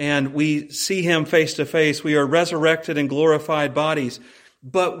and we see him face to face. We are resurrected in glorified bodies.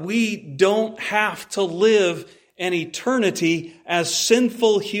 but we don't have to live an eternity as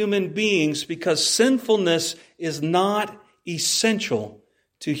sinful human beings, because sinfulness is not essential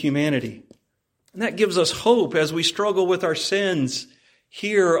to humanity. And that gives us hope as we struggle with our sins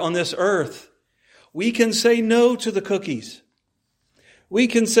here on this earth. We can say no to the cookies. We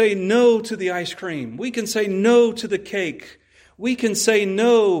can say no to the ice cream. We can say no to the cake. We can say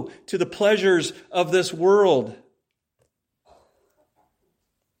no to the pleasures of this world,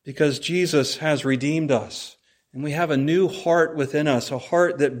 because Jesus has redeemed us. And we have a new heart within us, a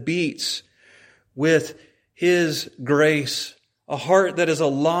heart that beats with His grace, a heart that is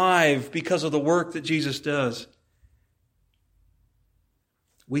alive because of the work that Jesus does.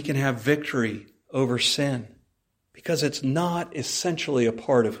 We can have victory over sin because it's not essentially a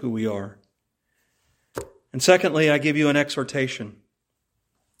part of who we are. And secondly, I give you an exhortation.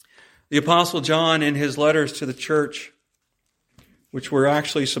 The Apostle John, in his letters to the church, which were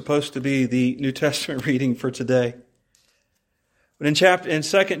actually supposed to be the New Testament reading for today. But in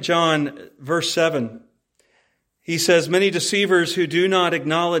 2 John, verse 7, he says, "Many deceivers who do not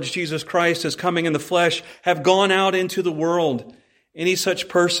acknowledge Jesus Christ as coming in the flesh have gone out into the world. Any such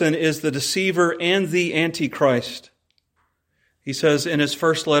person is the deceiver and the Antichrist." He says in his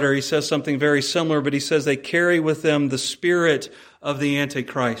first letter, he says something very similar, but he says they carry with them the spirit of the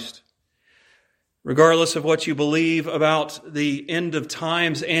Antichrist. Regardless of what you believe about the end of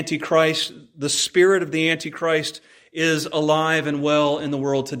times Antichrist, the spirit of the Antichrist is alive and well in the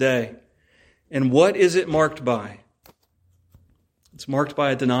world today. And what is it marked by? It's marked by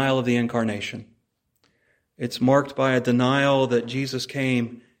a denial of the incarnation. It's marked by a denial that Jesus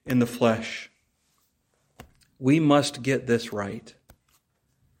came in the flesh. We must get this right.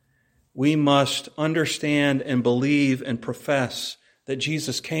 We must understand and believe and profess that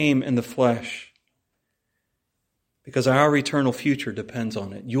Jesus came in the flesh, because our eternal future depends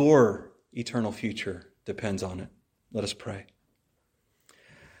on it. Your eternal future depends on it. Let us pray.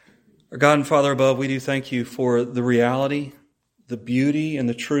 Our God and Father above, we do thank you for the reality, the beauty, and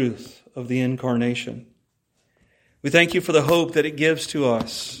the truth of the incarnation. We thank you for the hope that it gives to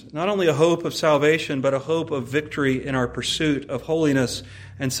us. Not only a hope of salvation, but a hope of victory in our pursuit of holiness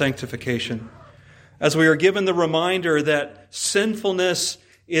and sanctification. As we are given the reminder that sinfulness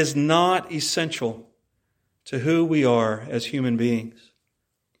is not essential to who we are as human beings.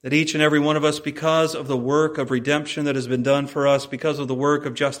 That each and every one of us, because of the work of redemption that has been done for us, because of the work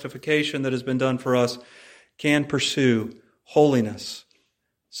of justification that has been done for us, can pursue holiness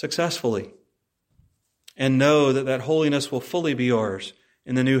successfully and know that that holiness will fully be ours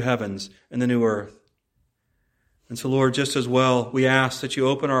in the new heavens and the new earth. And so, Lord, just as well, we ask that you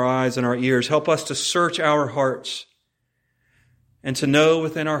open our eyes and our ears. Help us to search our hearts and to know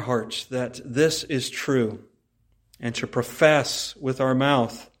within our hearts that this is true, and to profess with our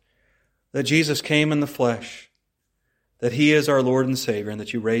mouth that Jesus came in the flesh, that He is our Lord and Savior, and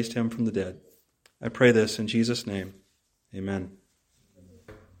that you raised Him from the dead. I pray this in Jesus' name. Amen.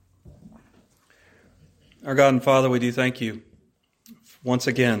 Our God and Father, we do thank you once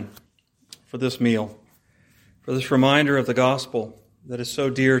again for this meal, for this reminder of the gospel that is so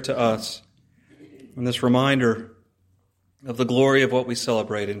dear to us, and this reminder of the glory of what we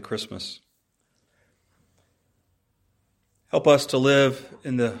celebrate in Christmas. Help us to live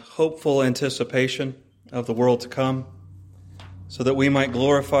in the hopeful anticipation of the world to come, so that we might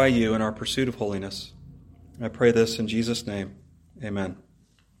glorify you in our pursuit of holiness. I pray this in Jesus' name. Amen.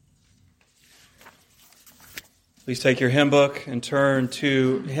 Please take your hymn book and turn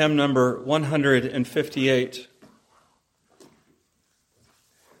to hymn number 158.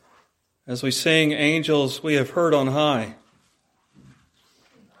 As we sing "Angels We Have Heard on High,"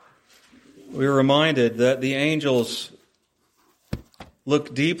 we are reminded that the angels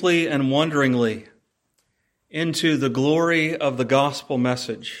look deeply and wonderingly into the glory of the gospel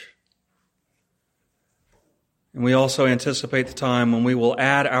message. And we also anticipate the time when we will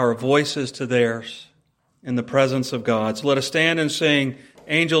add our voices to theirs in the presence of God. So let us stand and sing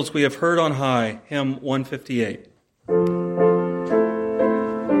 "Angels We Have Heard on High," hymn 158. Oh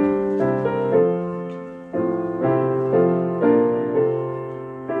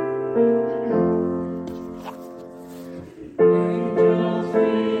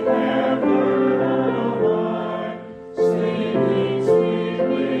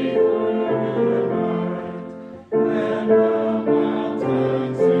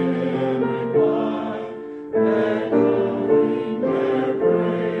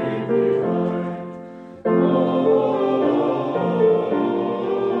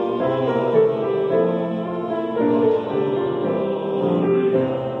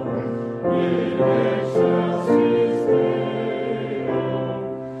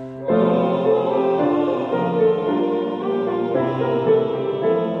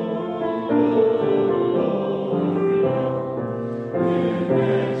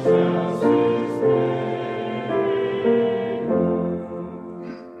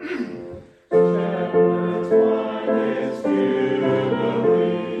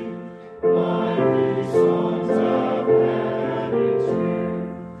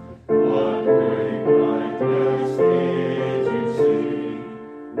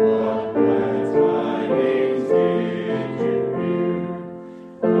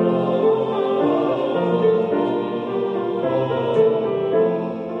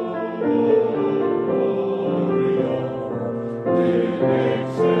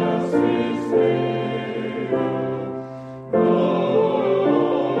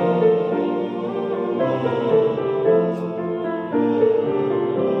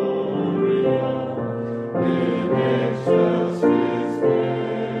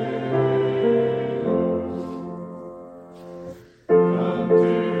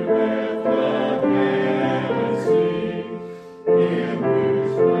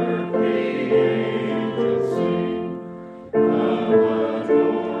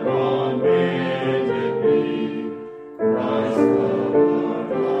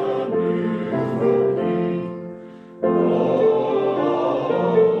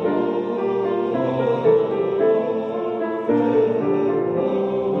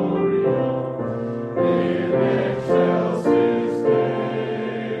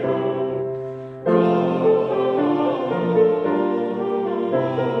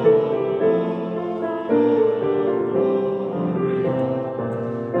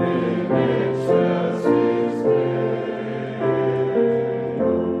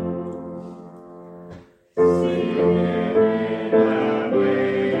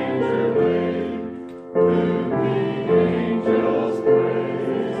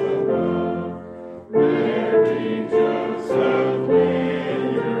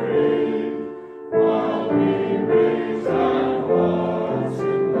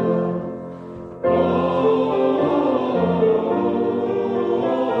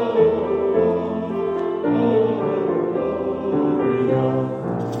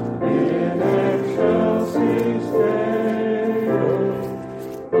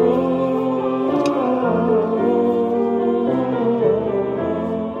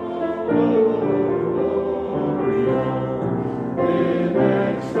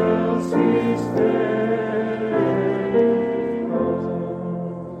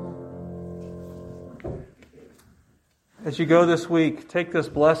As you go this week, take this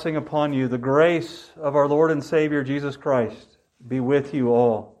blessing upon you. The grace of our Lord and Savior Jesus Christ be with you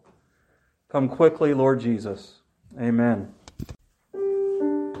all. Come quickly, Lord Jesus. Amen.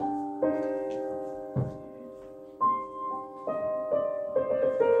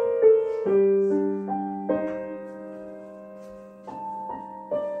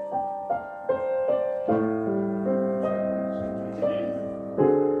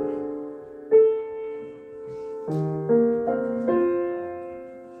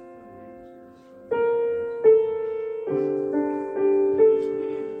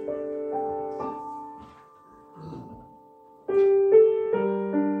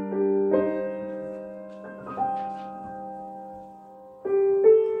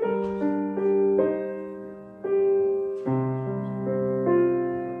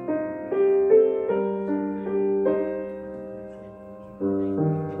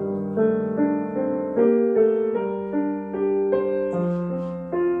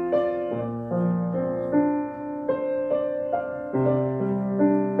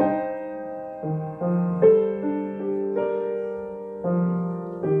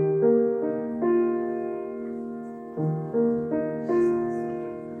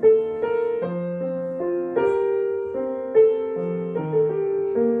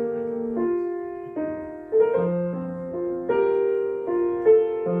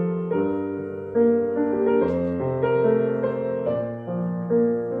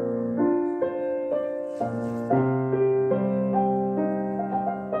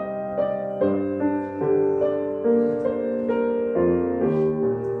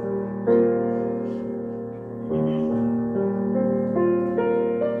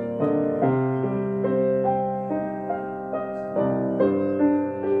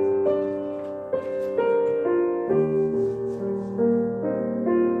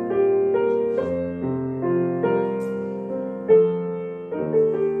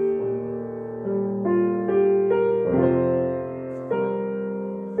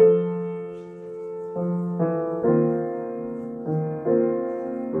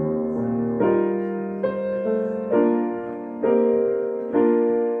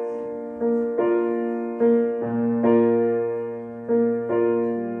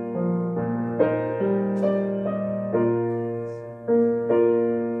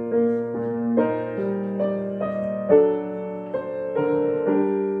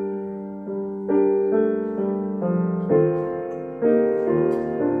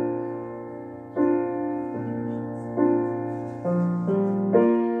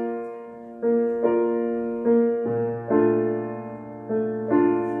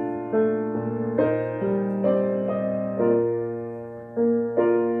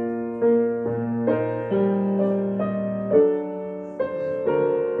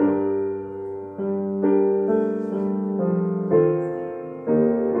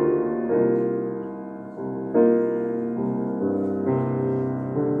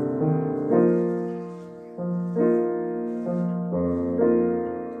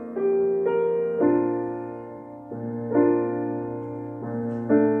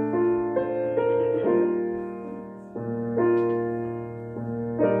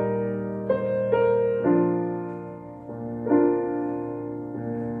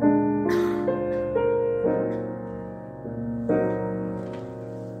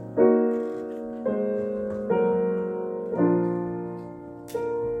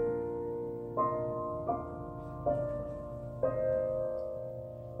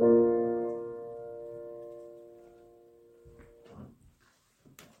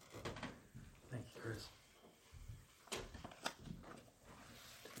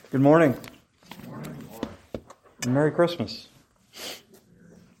 Good morning. And Merry Christmas.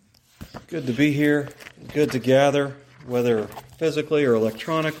 Good to be here. Good to gather, whether physically or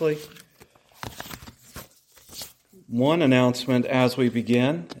electronically. One announcement as we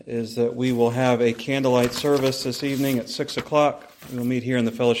begin is that we will have a candlelight service this evening at 6 o'clock. We'll meet here in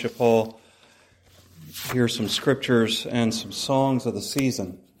the fellowship hall, hear some scriptures and some songs of the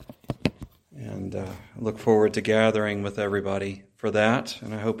season. And look forward to gathering with everybody for that.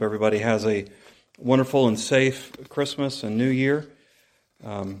 And I hope everybody has a wonderful and safe Christmas and New Year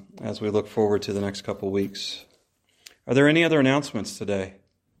as we look forward to the next couple weeks. Are there any other announcements today?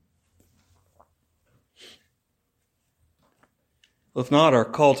 If not, our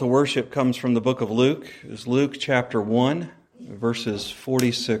call to worship comes from the book of Luke. It's Luke chapter 1, verses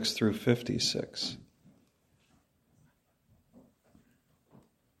 46 through 56.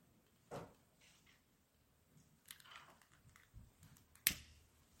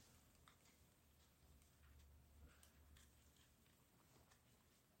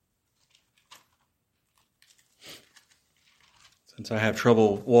 Since I have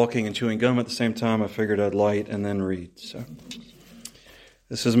trouble walking and chewing gum at the same time, I figured I'd light and then read. So,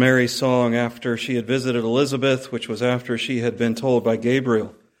 this is Mary's song after she had visited Elizabeth, which was after she had been told by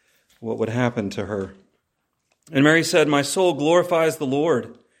Gabriel what would happen to her. And Mary said, "My soul glorifies the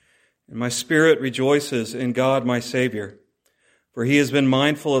Lord, and my spirit rejoices in God my Savior, for he has been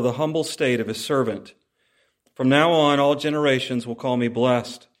mindful of the humble state of his servant. From now on, all generations will call me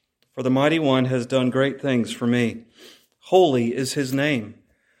blessed, for the Mighty One has done great things for me. Holy is his name.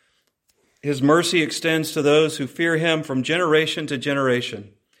 His mercy extends to those who fear him from generation to generation.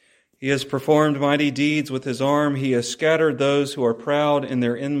 He has performed mighty deeds with his arm. He has scattered those who are proud in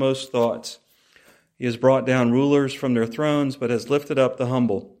their inmost thoughts. He has brought down rulers from their thrones, but has lifted up the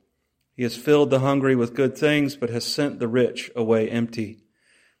humble. He has filled the hungry with good things, but has sent the rich away empty.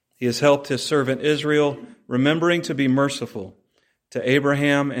 He has helped his servant Israel, remembering to be merciful to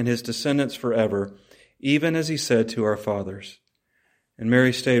Abraham and his descendants forever, even as he said to our fathers." And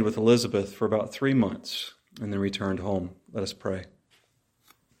Mary stayed with Elizabeth for about 3 months and then returned home. Let us pray.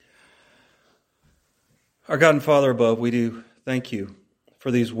 Our God and Father above, we do thank you for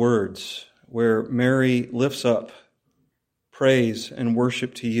these words where Mary lifts up praise and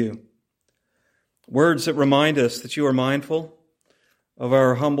worship to you. Words that remind us that you are mindful of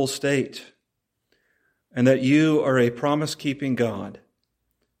our humble state and that you are a promise-keeping God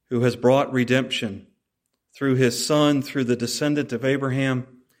who has brought redemption through his Son, through the descendant of Abraham,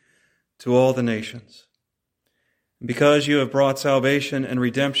 to all the nations. And because you have brought salvation and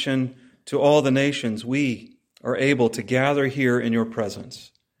redemption to all the nations, we are able to gather here in your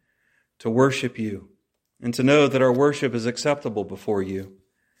presence, to worship you, and to know that our worship is acceptable before you.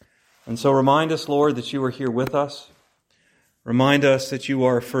 And so remind us, Lord, that you are here with us. Remind us that you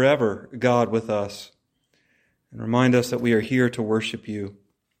are forever God with us. And remind us that we are here to worship you.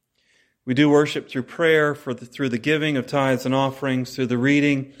 We do worship through prayer, through the giving of tithes and offerings, through the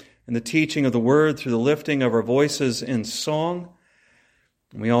reading and the teaching of the word, through the lifting of our voices in song.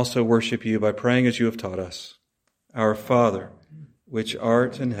 And we also worship you by praying as you have taught us. Our Father, which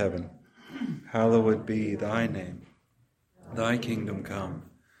art in heaven, hallowed be thy name. Thy kingdom come,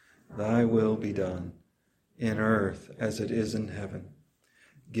 thy will be done, in earth as it is in heaven.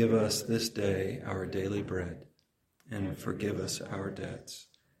 Give us this day our daily bread, and forgive us our debts,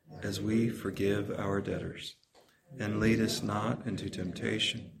 as we forgive our debtors. And lead us not into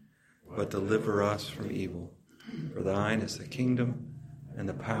temptation, but deliver us from evil. For thine is the kingdom, and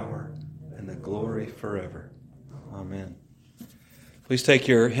the power, and the glory forever. Amen. Please take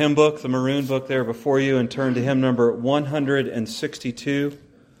your hymn book, the maroon book there before you, and turn to hymn number 162.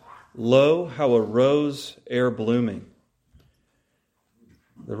 Lo, how a rose ere blooming.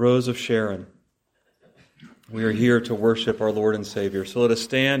 The Rose of Sharon. We are here to worship our Lord and Savior. So let us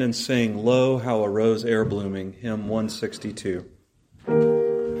stand and sing, Lo, how a rose ere blooming, hymn 162.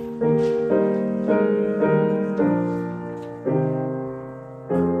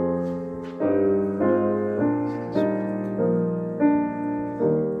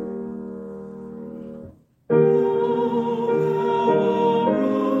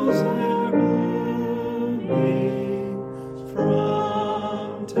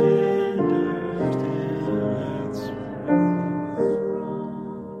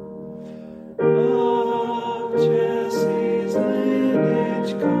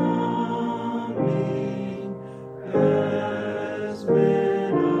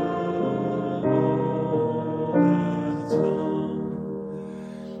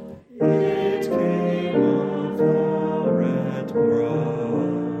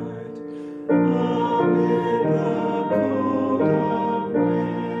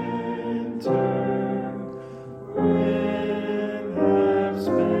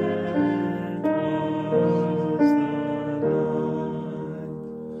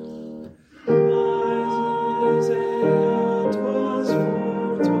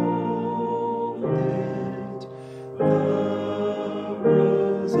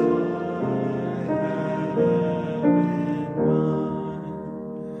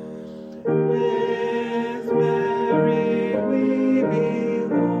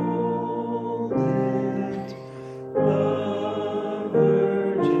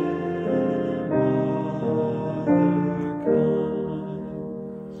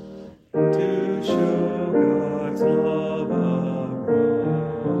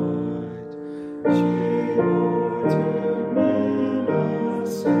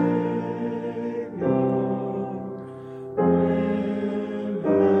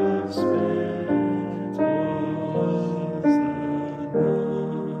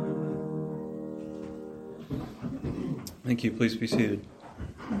 Thank you. Please be seated.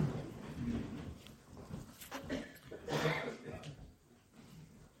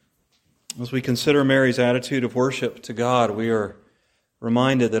 As we consider Mary's attitude of worship to God, we are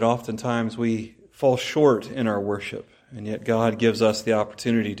reminded that oftentimes we fall short in our worship, and yet God gives us the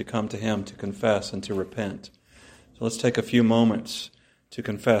opportunity to come to Him to confess and to repent. So let's take a few moments to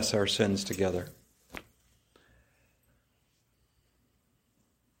confess our sins together.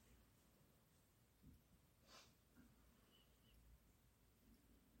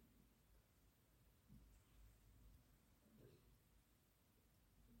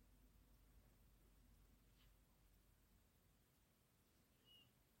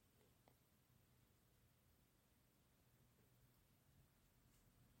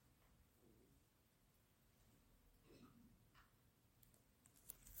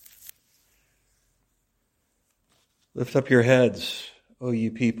 Lift up your heads, O ye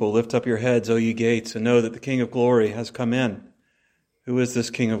people. Lift up your heads, O ye gates, and know that the King of glory has come in. Who is this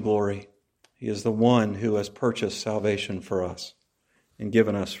King of glory? He is the one who has purchased salvation for us and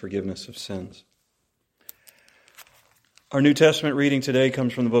given us forgiveness of sins. Our New Testament reading today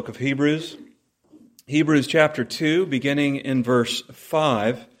comes from the book of Hebrews. Hebrews chapter 2, beginning in verse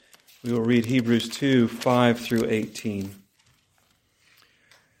 5. We will read Hebrews 2, 5 through 18.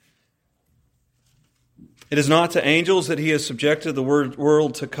 It is not to angels that he has subjected the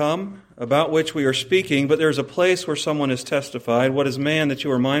world to come, about which we are speaking, but there is a place where someone has testified, what is man that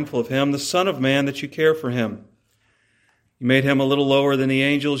you are mindful of him, the Son of Man that you care for him? You made him a little lower than the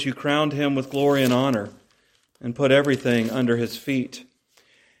angels, you crowned him with glory and honor, and put everything under his feet.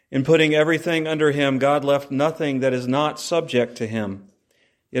 In putting everything under him, God left nothing that is not subject to him.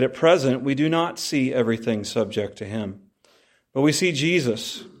 Yet at present we do not see everything subject to him. But we see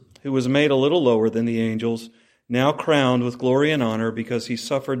Jesus, who was made a little lower than the angels, now crowned with glory and honor because he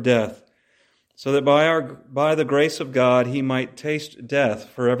suffered death, so that by the grace of God he might taste death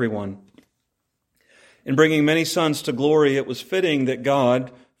for everyone. In bringing many sons to glory, it was fitting that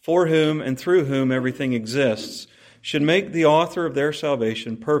God, for whom and through whom everything exists, should make the author of their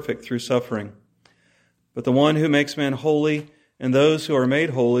salvation perfect through suffering. But the one who makes man holy and those who are made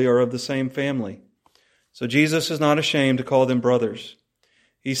holy are of the same family. So Jesus is not ashamed to call them brothers.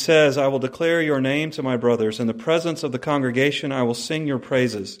 He says, I will declare your name to my brothers. In the presence of the congregation, I will sing your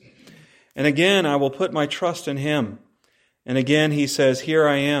praises. And again, I will put my trust in him. And again, he says, here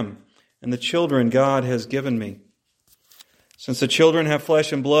I am, and the children God has given me. Since the children have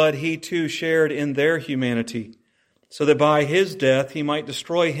flesh and blood, he too shared in their humanity, so that by his death he might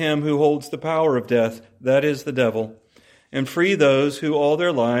destroy him who holds the power of death, that is the devil, and free those who all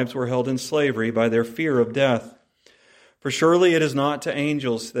their lives were held in slavery by their fear of death. For surely it is not to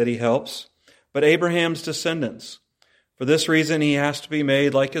angels that he helps, but Abraham's descendants. For this reason he has to be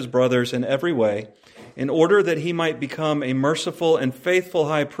made like his brothers in every way, in order that he might become a merciful and faithful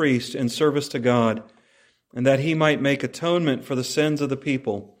high priest in service to God, and that he might make atonement for the sins of the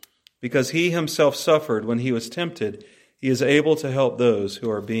people. Because he himself suffered when he was tempted, he is able to help those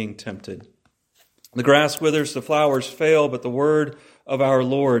who are being tempted. The grass withers, the flowers fail, but the word of our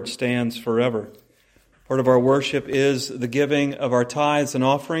Lord stands forever. Part of our worship is the giving of our tithes and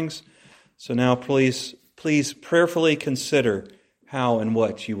offerings. So now please prayerfully consider how and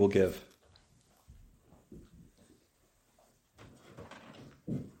what you will give.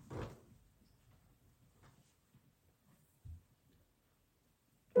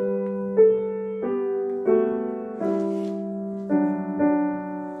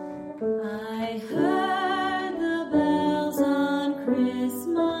 I heard the bells on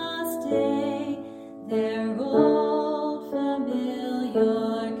Christmas Day, their old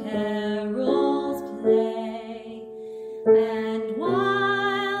familiar carols play, and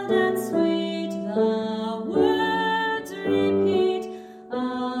wild and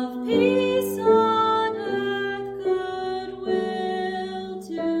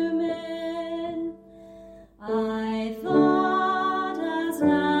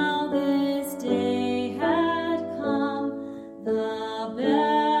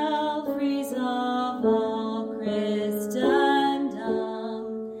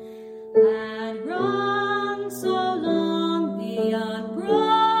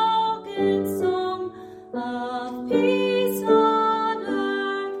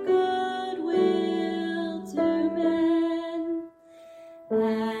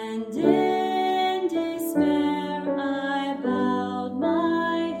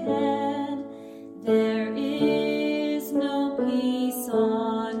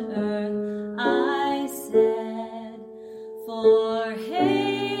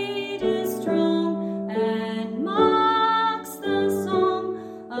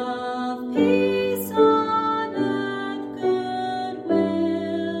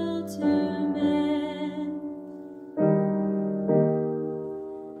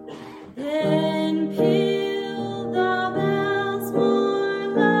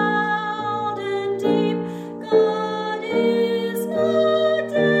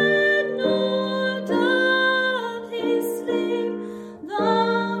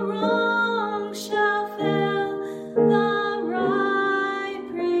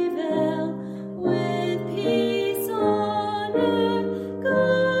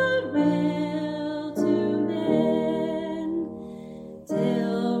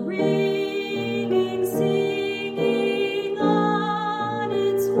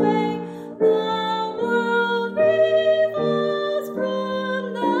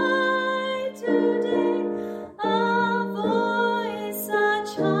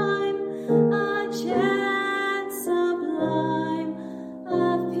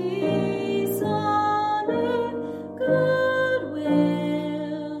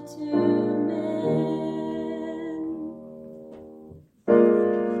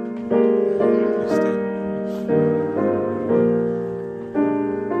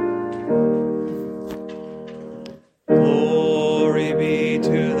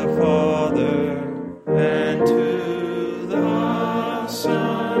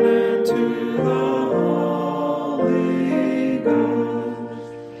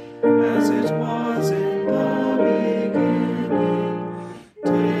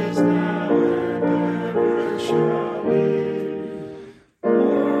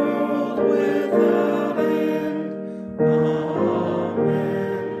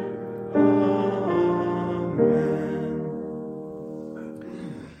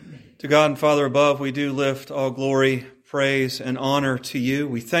To God and Father above, we do lift all glory, praise, and honor to you.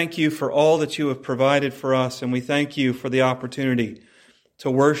 We thank you for all that you have provided for us, and we thank you for the opportunity to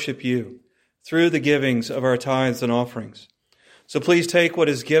worship you through the givings of our tithes and offerings. So please take what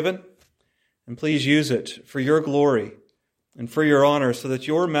is given, and please use it for your glory and for your honor, so that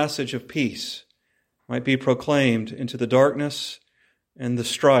your message of peace might be proclaimed into the darkness and the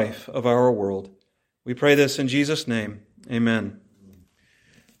strife of our world. We pray this in Jesus' name. Amen.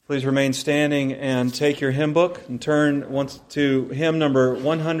 Please remain standing and take your hymn book and turn once to hymn number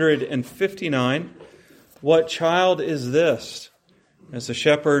 159. What child is this? As the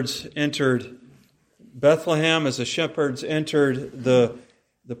shepherds entered Bethlehem, as the shepherds entered the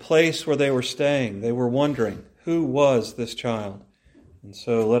place where they were staying, they were wondering, who was this child? And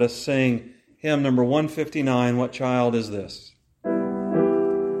so let us sing hymn number 159, What Child Is This?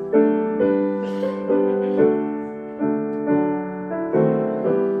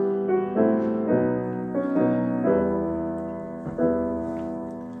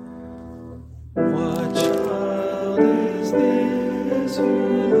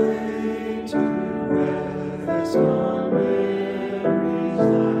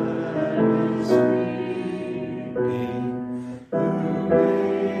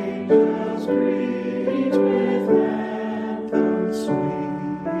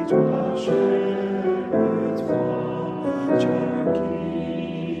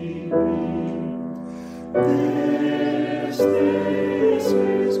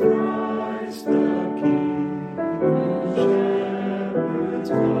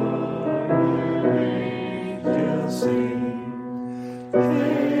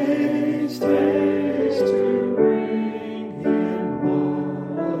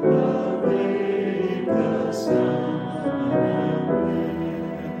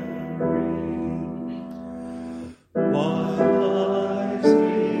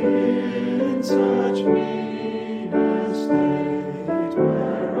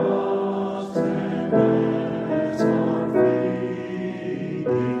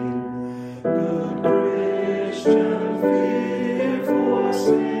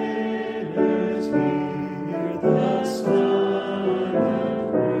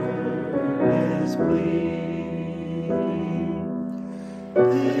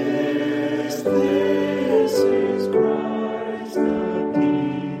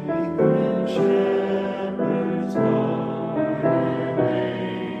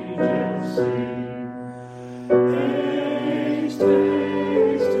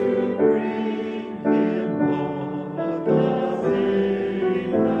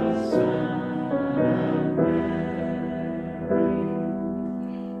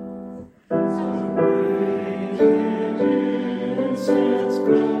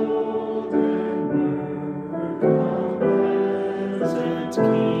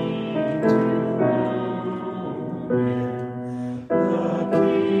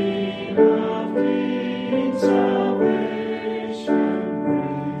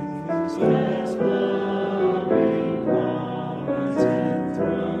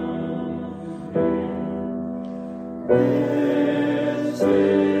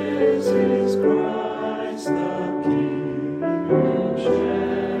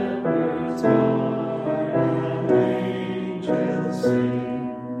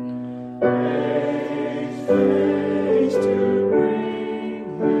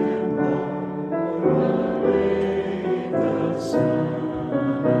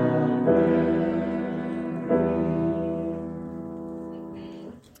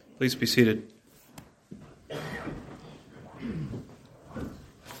 Please be seated.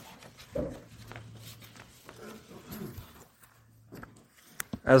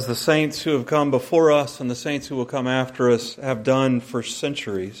 As the saints who have come before us and the saints who will come after us have done for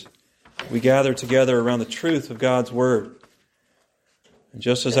centuries, we gather together around the truth of God's Word. And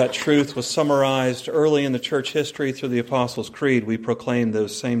just as that truth was summarized early in the church history through the Apostles' Creed, we proclaim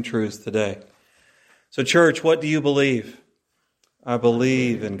those same truths today. So, church, what do you believe? I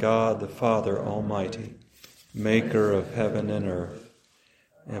believe in God the Father Almighty, maker of heaven and earth.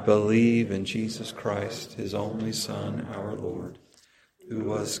 I believe in Jesus Christ, His only Son, our Lord, who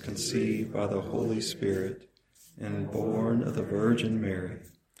was conceived by the Holy Spirit and born of the Virgin Mary.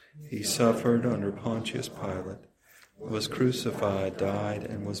 He suffered under Pontius Pilate, was crucified, died,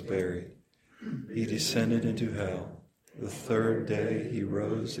 and was buried. He descended into hell. The third day He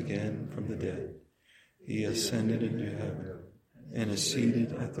rose again from the dead. He ascended into heaven and is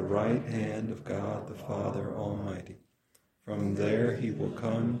seated at the right hand of God the Father Almighty. From there He will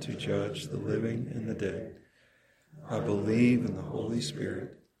come to judge the living and the dead. I believe in the Holy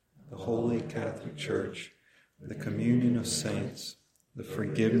Spirit, the Holy Catholic Church, the communion of saints, the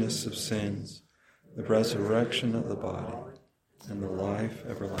forgiveness of sins, the resurrection of the body, and the life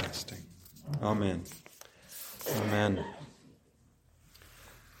everlasting. Amen. Amen.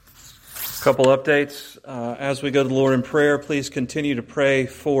 A couple updates. As we go to the Lord in prayer, please continue to pray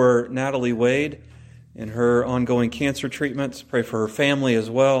for Natalie Wade in her ongoing cancer treatments. Pray for her family as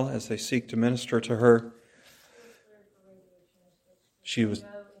well as they seek to minister to her. She was... In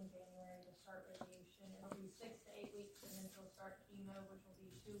January to start radiation. It'll be 6 to 8 weeks, and then she'll start chemo, which will be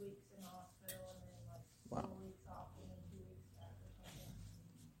 2 weeks in the hospital, and then 4 weeks off, and then 2 weeks back or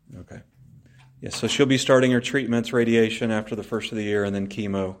something. Okay. Yes, so she'll be starting her treatments, radiation after the first of the year, and then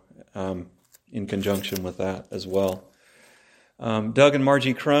chemo in conjunction with that as well. Doug and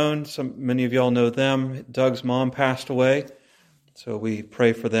Margie Crone, many of y'all know them. Doug's mom passed away, so we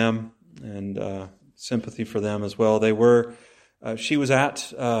pray for them and sympathy for them as well. She was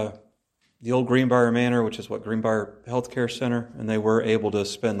at the old Greenbrier Manor, which is Greenbrier Healthcare Center, and they were able to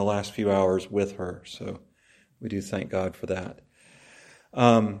spend the last few hours with her. So we do thank God for that.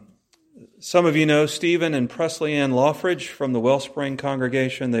 Some of you know Stephen and Presley Ann Lawfridge from the Wellspring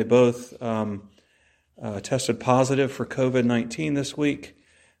congregation. They both tested positive for COVID-19 this week.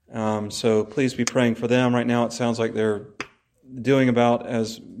 So please be praying for them. Right now it sounds like they're doing about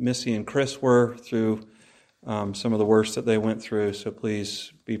as Missy and Chris were through some of the worst that they went through. So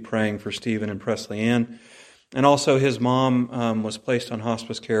please be praying for Stephen and Presley Ann. And also his mom was placed on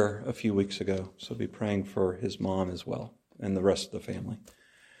hospice care a few weeks ago. So be praying for his mom as well and the rest of the family.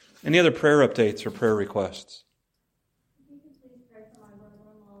 Any other prayer updates or prayer requests? If you could please pray for my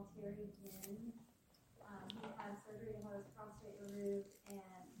brother-in-law, Terry Ginn. He had surgery to have his prostate removed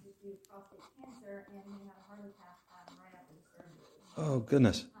and due to prostate cancer, and he had a heart attack right after the surgery. Oh,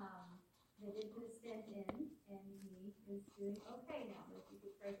 goodness. They did put a stent in, and he is doing okay now, but if you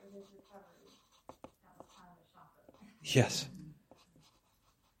could pray for his recovery, that was kind of a shocker. Yes.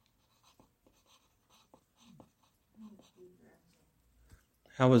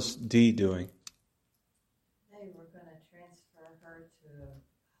 How is Dee doing? They were going to transfer her to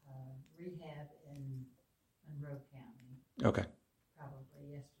rehab in Monroe County. Okay.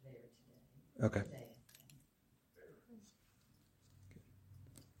 Probably yesterday or today. Okay. Today, I think.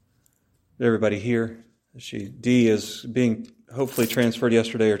 Everybody here? Dee is being hopefully transferred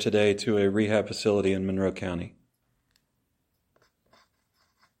yesterday or today to a rehab facility in Monroe County.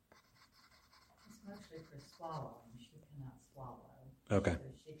 It's mostly for swallowing. She cannot swallow. Okay. So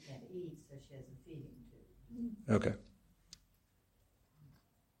she can't eat, so she has a feeding tube. Okay.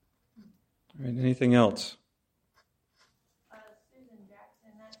 All right, anything else? Susan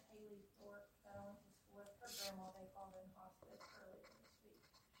Jackson, that's Haley Thorpe that I went to school with. Her grandma, they called in hospice earlier this week.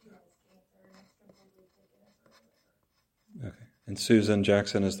 She has cancer and it's completely taken her over. Okay. And Susan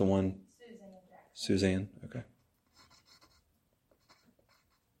Jackson is the one? Susan and Jackson. Suzanne, okay.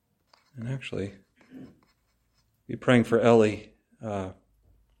 And actually, be praying for Ellie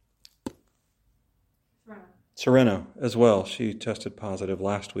Sereno as well. She tested positive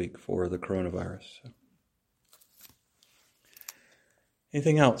last week for the coronavirus. So.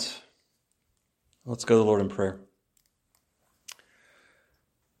 Anything else? Let's go to the Lord in prayer.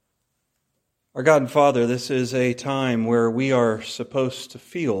 Our God and Father, this is a time where we are supposed to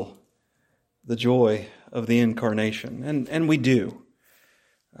feel the joy of the incarnation, and we do.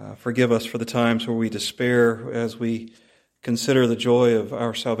 Forgive us for the times where we despair as we consider the joy of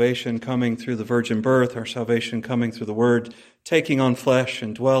our salvation coming through the virgin birth, our salvation coming through the Word, taking on flesh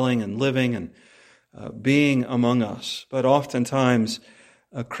and dwelling and living and being among us. But oftentimes,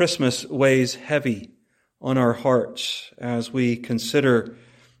 Christmas weighs heavy on our hearts as we consider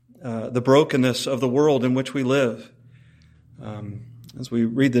the brokenness of the world in which we live. As we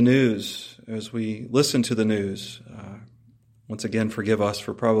read the news, as we listen to the news, once again, forgive us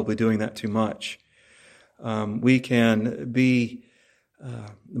for probably doing that too much. We can be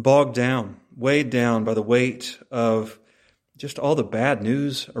bogged down, weighed down by the weight of just all the bad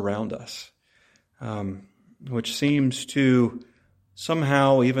news around us, which seems to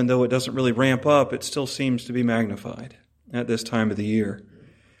somehow, even though it doesn't really ramp up, it still seems to be magnified at this time of the year.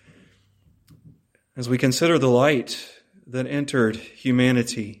 As we consider the light that entered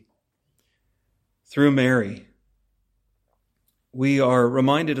humanity through Mary, we are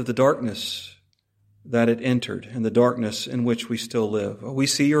reminded of the darkness that it entered and the darkness in which we still live. We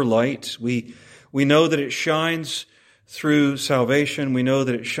see your light. We know that it shines through salvation. We know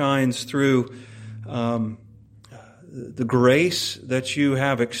that it shines through the grace that you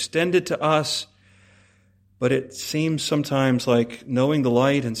have extended to us. But it seems sometimes like knowing the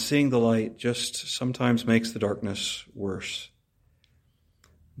light and seeing the light just sometimes makes the darkness worse.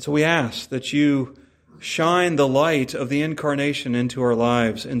 And so we ask that you shine the light of the incarnation into our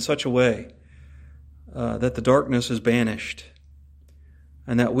lives in such a way that the darkness is banished,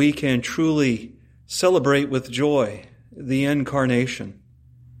 and that we can truly celebrate with joy the incarnation,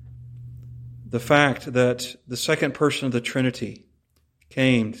 the fact that the second person of the Trinity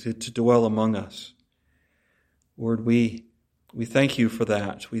came to dwell among us. Lord, we thank you for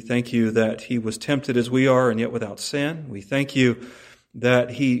that. We thank you that he was tempted as we are and yet without sin. We thank you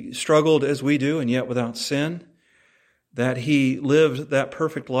that he struggled as we do and yet without sin. That he lived that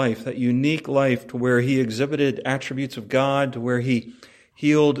perfect life, that unique life to where he exhibited attributes of God, to where he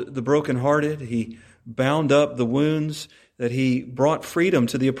healed the brokenhearted, he bound up the wounds, that he brought freedom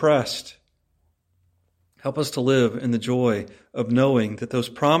to the oppressed. Help us to live in the joy of knowing that those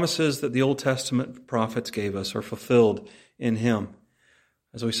promises that the Old Testament prophets gave us are fulfilled in him.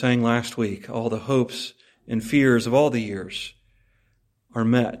 As we sang last week, all the hopes and fears of all the years are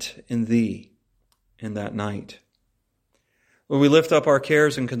met in thee in that night. Lord, we lift up our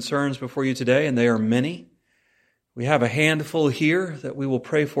cares and concerns before you today, and they are many. We have a handful here that we will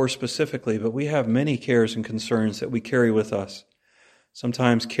pray for specifically, but we have many cares and concerns that we carry with us,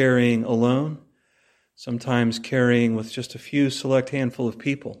 sometimes carrying alone, sometimes carrying with just a few select handful of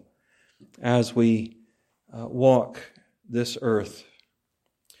people as we walk this earth.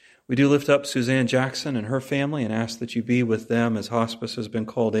 We do lift up Suzanne Jackson and her family and ask that you be with them as hospice has been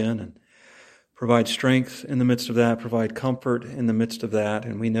called in, and provide strength in the midst of that, provide comfort in the midst of that,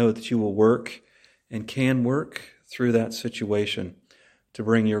 and we know that you will work and can work through that situation to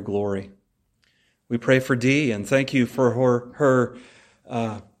bring your glory. We pray for Dee and thank you for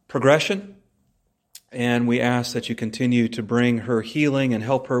her progression, and we ask that you continue to bring her healing and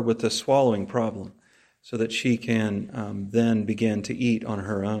help her with the swallowing problem so that she can then begin to eat on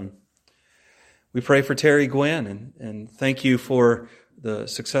her own. We pray for Terry Gwynn and thank you for the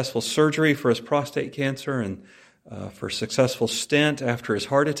successful surgery for his prostate cancer and for successful stent after his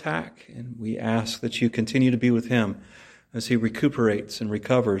heart attack. And we ask that you continue to be with him as he recuperates and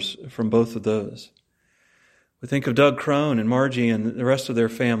recovers from both of those. We think of Doug Crone and Margie and the rest of their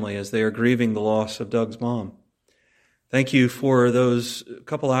family as they are grieving the loss of Doug's mom. Thank you for those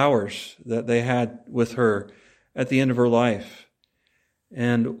couple hours that they had with her at the end of her life,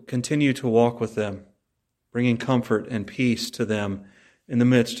 and continue to walk with them, bringing comfort and peace to them in the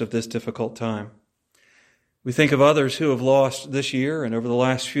midst of this difficult time. We think of others who have lost this year and over the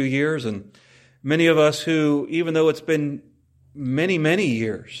last few years, and many of us who, even though it's been many, many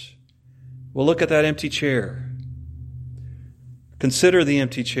years, will look at that empty chair. Consider the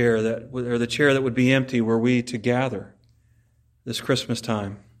empty chair or the chair that would be empty were we to gather this Christmas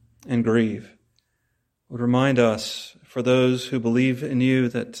time and grieve. Would remind us, for those who believe in you,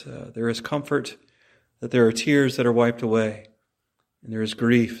 that there is comfort, that there are tears that are wiped away, and there is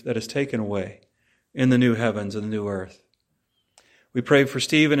grief that is taken away in the new heavens and the new earth. We pray for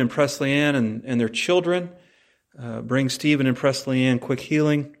Stephen and Presley Ann and their children. Bring Stephen and Presley Ann quick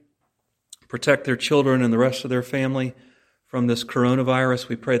healing. Protect their children and the rest of their family from this coronavirus.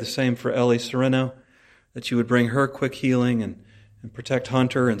 We pray the same for Ellie Sereno, that you would bring her quick healing and protect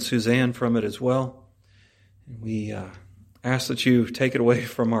Hunter and Suzanne from it as well. And we ask that you take it away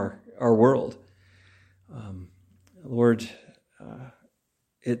from our world. Lord,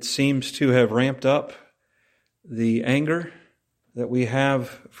 it seems to have ramped up the anger that we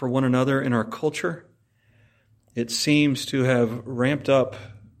have for one another in our culture. It seems to have ramped up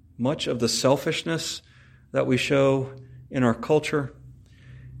much of the selfishness that we show in our culture.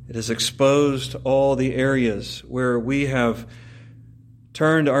 It has exposed all the areas where we have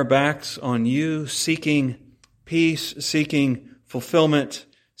turned our backs on you, seeking peace, seeking fulfillment,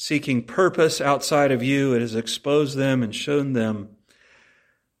 seeking purpose outside of you. It has exposed them and shown them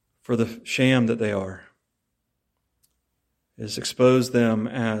for the sham that they are. It has exposed them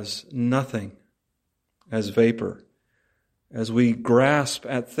as nothing, as vapor, as we grasp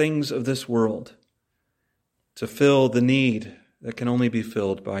at things of this world to fill the need that can only be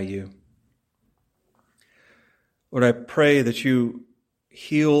filled by you. Lord, I pray that you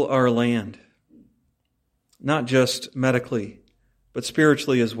heal our land, not just medically, but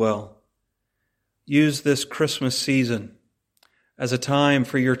spiritually as well. Use this Christmas season as a time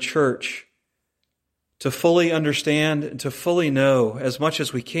for your church to fully understand and to fully know as much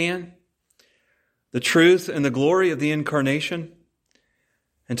as we can the truth and the glory of the incarnation,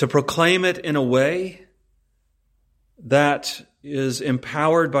 and to proclaim it in a way that is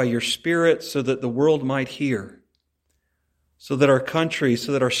empowered by your Spirit so that the world might hear, so that our country,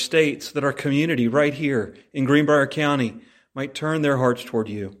 so that our state, so that our community right here in Greenbrier County might turn their hearts toward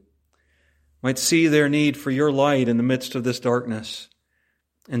you, might see their need for your light in the midst of this darkness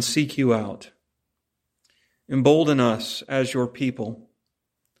and seek you out. Embolden us as your people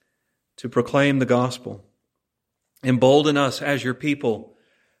to proclaim the gospel. Embolden us as your people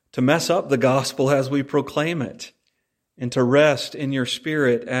to mess up the gospel as we proclaim it, and to rest in your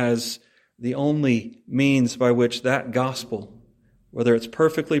Spirit as the only means by which that gospel, whether it's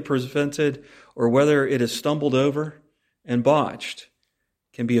perfectly presented or whether it is stumbled over and botched,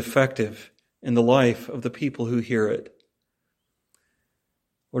 can be effective in the life of the people who hear it.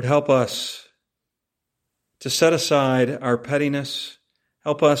 Lord, help us to set aside our pettiness,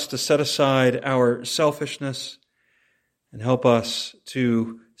 help us to set aside our selfishness, and help us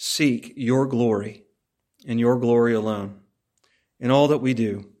to seek your glory and your glory alone in all that we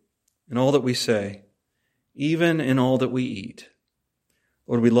do, in all that we say, even in all that we eat.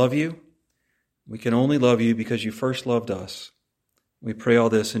 Lord, we love you. We can only love you because you first loved us. We pray all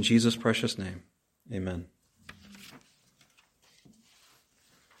this in Jesus' precious name. Amen.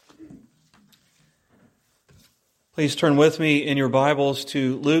 Please turn with me in your Bibles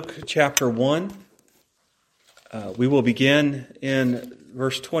to Luke chapter 1. We will begin in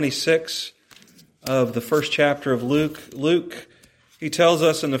verse 26 of the first chapter of Luke. Luke, he tells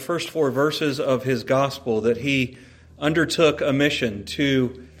us in the first 4 verses of his gospel that he undertook a mission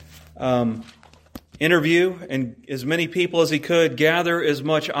to interview and as many people as he could, gather as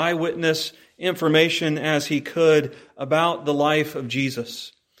much eyewitness information as he could about the life of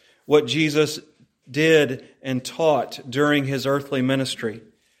Jesus, what Jesus did and taught during his earthly ministry.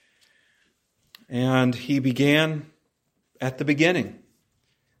 And he began at the beginning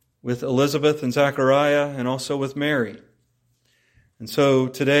with Elizabeth and Zechariah and also with Mary. And so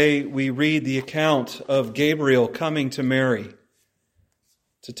today we read the account of Gabriel coming to Mary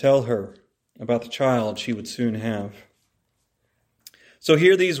to tell her about the child she would soon have. So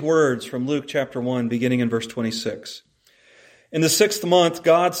hear these words from Luke chapter 1, beginning in verse 26. In the 6th month,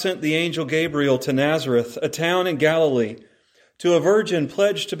 God sent the angel Gabriel to Nazareth, a town in Galilee, to a virgin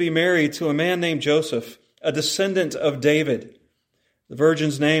pledged to be married to a man named Joseph, a descendant of David. The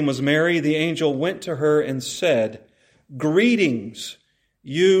virgin's name was Mary. The angel went to her and said, "Greetings,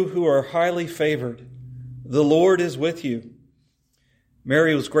 you who are highly favored. The Lord is with you."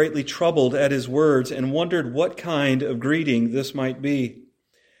 Mary was greatly troubled at his words and wondered what kind of greeting this might be.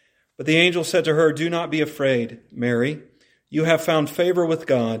 But the angel said to her, "Do not be afraid, Mary. You have found favor with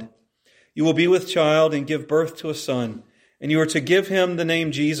God. You will be with child and give birth to a son, and you are to give him the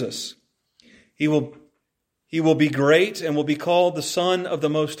name Jesus. He will be great and will be called the Son of the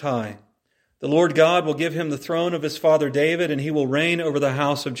Most High. The Lord God will give him the throne of his father David, and he will reign over the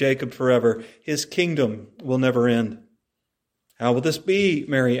house of Jacob forever. His kingdom will never end." "How will this be?"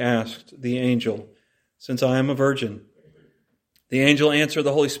 Mary asked the angel, "since I am a virgin?" The angel answered,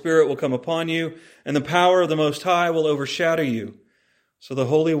 "The Holy Spirit will come upon you, and the power of the Most High will overshadow you. So the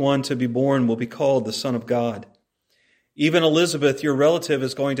Holy One to be born will be called the Son of God. Even Elizabeth, your relative,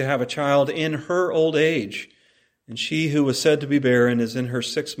 is going to have a child in her old age, and she who was said to be barren is in her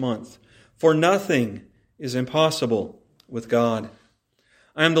 6th month. For nothing is impossible with God."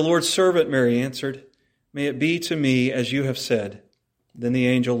 "I am the Lord's servant," Mary answered. "May it be to me as you have said." Then the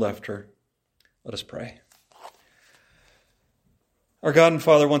angel left her. Let us pray. Our God and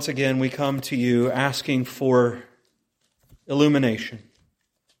Father, once again, we come to you asking for illumination.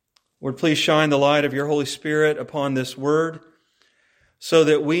 Lord, please shine the light of your Holy Spirit upon this word so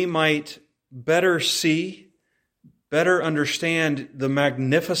that we might better see, better understand the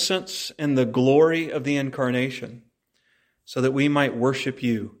magnificence and the glory of the incarnation, so that we might worship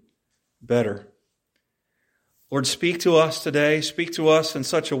you better. Lord, speak to us today. Speak to us in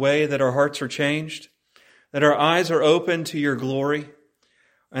such a way that our hearts are changed, that our eyes are open to your glory,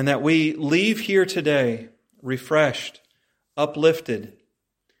 and that we leave here today refreshed, uplifted,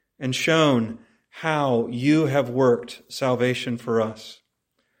 and shown how you have worked salvation for us.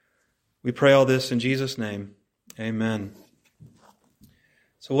 We pray all this in Jesus' name. Amen.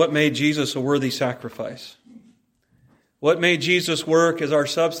 So what made Jesus a worthy sacrifice? What made Jesus' work as our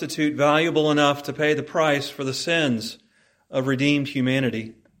substitute valuable enough to pay the price for the sins of redeemed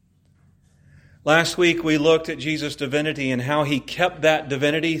humanity? Last week we looked at Jesus' divinity and how he kept that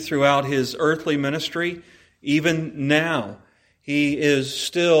divinity throughout his earthly ministry. Even now, he is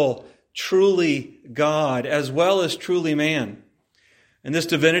still truly God as well as truly man. And this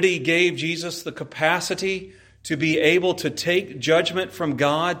divinity gave Jesus the capacity to be able to take judgment from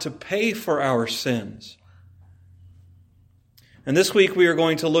God to pay for our sins. And this week we are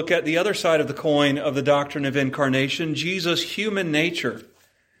going to look at the other side of the coin of the doctrine of incarnation, Jesus' human nature,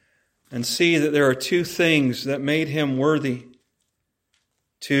 and see that there are 2 things that made him worthy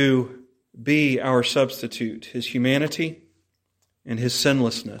to be our substitute: his humanity and his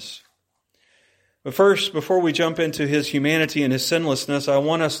sinlessness. But first, before we jump into his humanity and his sinlessness, I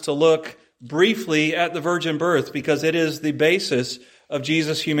want us to look briefly at the virgin birth because it is the basis of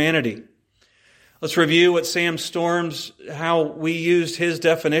Jesus' humanity. Let's review what Sam Storms, how we used his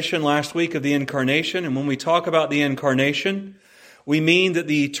definition last week of the incarnation. And when we talk about the incarnation, we mean that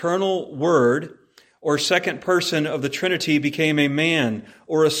the eternal Word, or second person of the Trinity, became a man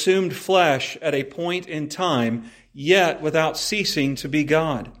or assumed flesh at a point in time, yet without ceasing to be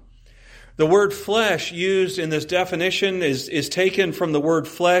God. The word flesh used in this definition is taken from the word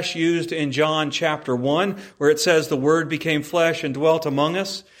flesh used in John chapter 1, where it says the Word became flesh and dwelt among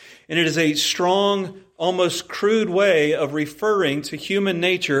us. And it is a strong, almost crude way of referring to human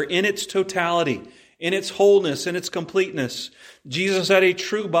nature in its totality, in its wholeness, in its completeness. Jesus had a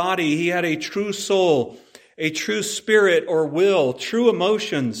true body. He had a true soul, a true spirit or will, true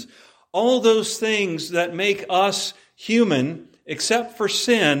emotions. All those things that make us human, except for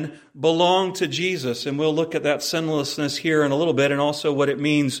sin, belong to Jesus. And we'll look at that sinlessness here in a little bit and also what it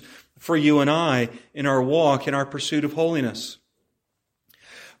means for you and I in our walk, in our pursuit of holiness.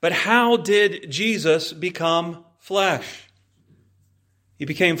 But how did Jesus become flesh? He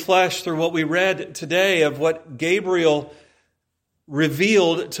became flesh through what we read today of what Gabriel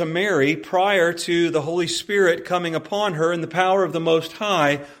revealed to Mary prior to the Holy Spirit coming upon her and the power of the Most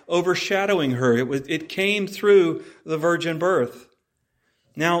High overshadowing her. It came through the virgin birth.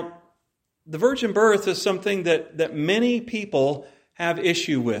 Now, the virgin birth is something that many people have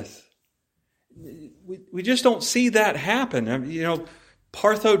issue with. We just don't see that happen.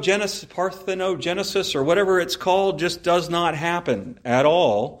 Parthenogenesis, or whatever it's called, just does not happen at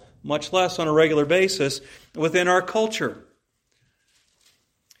all, much less on a regular basis within our culture.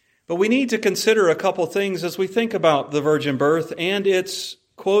 But we need to consider a couple things as we think about the virgin birth and its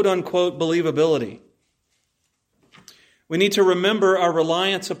quote-unquote believability. We need to remember our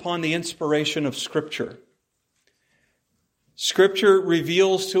reliance upon the inspiration of Scripture. Scripture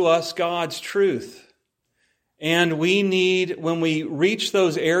reveals to us God's truth. And we need, when we reach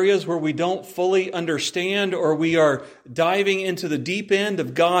those areas where we don't fully understand or we are diving into the deep end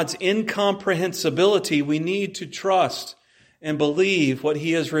of God's incomprehensibility, we need to trust and believe what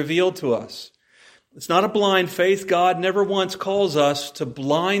He has revealed to us. It's not a blind faith. God never once calls us to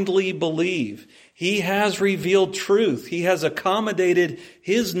blindly believe. He has revealed truth. He has accommodated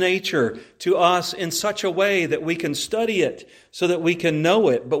His nature to us in such a way that we can study it so that we can know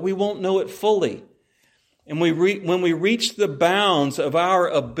it, but we won't know it fully. And when we reach the bounds of our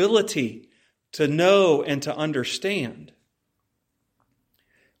ability to know and to understand,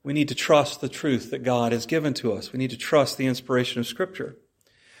 we need to trust the truth that God has given to us. We need to trust the inspiration of Scripture.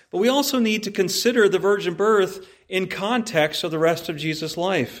 But we also need to consider the virgin birth in context of the rest of Jesus'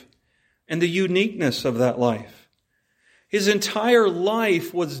 life and the uniqueness of that life. His entire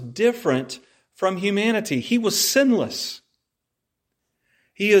life was different from humanity. He was sinless.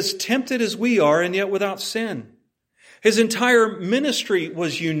 He is tempted as we are, and yet without sin. His entire ministry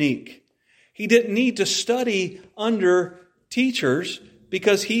was unique. He didn't need to study under teachers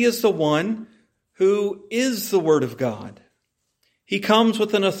because He is the one who is the Word of God. He comes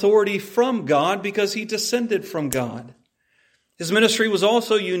with an authority from God because He descended from God. His ministry was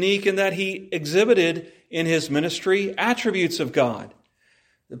also unique in that He exhibited in His ministry attributes of God.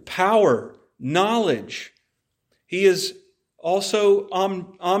 The power, knowledge. He is also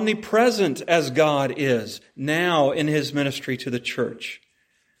omnipresent as God is now in His ministry to the church.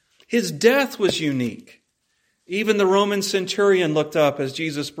 His death was unique. Even the Roman centurion looked up as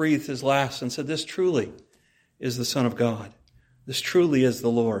Jesus breathed His last and said, "This truly is the Son of God. This truly is the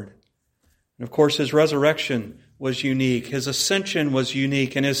Lord." And of course, His resurrection was unique. His ascension was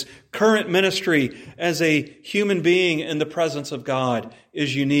unique. And His current ministry as a human being in the presence of God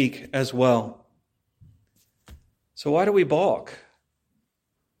is unique as well. So why do we balk?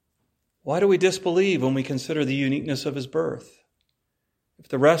 Why do we disbelieve when we consider the uniqueness of His birth? If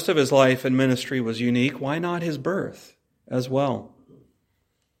the rest of His life and ministry was unique, why not His birth as well?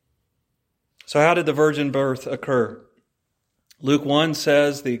 So how did the virgin birth occur? Luke 1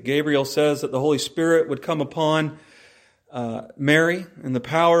 says, Gabriel says that the Holy Spirit would come upon Mary, and the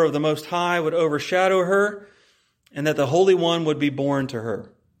power of the Most High would overshadow her, and that the Holy One would be born to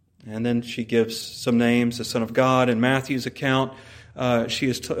her. And then she gives some names, the Son of God. In Matthew's account,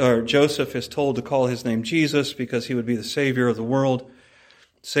 Joseph is told to call his name Jesus because he would be the Savior of the world,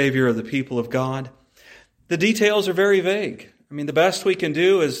 Savior of the people of God. The details are very vague. I mean, the best we can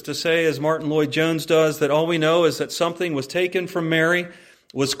do is to say, as Martin Lloyd-Jones does, that all we know is that something was taken from Mary,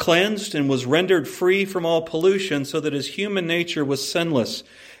 was cleansed, and was rendered free from all pollution so that His human nature was sinless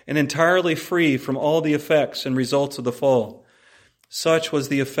and entirely free from all the effects and results of the fall. Such was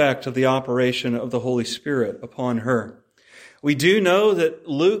the effect of the operation of the Holy Spirit upon her. We do know that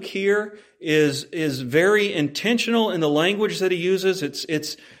Luke here is very intentional in the language that he uses.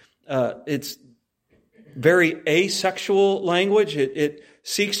 It's very asexual language. It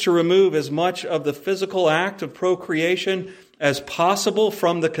seeks to remove as much of the physical act of procreation as possible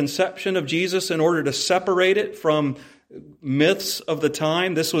from the conception of Jesus in order to separate it from myths of the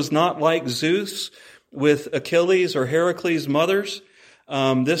time. This was not like Zeus with Achilles or Heracles' mothers.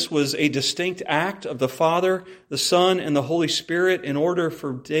 This was a distinct act of the Father, the Son, and the Holy Spirit in order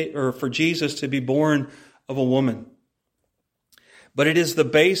for Jesus to be born of a woman. But it is the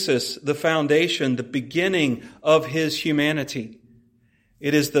basis, the foundation, the beginning of his humanity.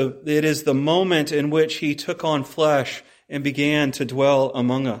 It is the moment in which he took on flesh and began to dwell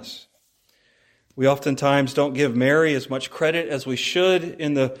among us. We oftentimes don't give Mary as much credit as we should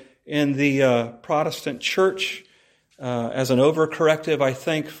in the Protestant church as an overcorrective, I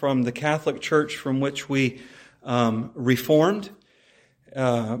think, from the Catholic Church from which we reformed.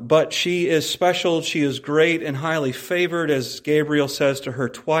 But she is special, she is great and highly favored, as Gabriel says to her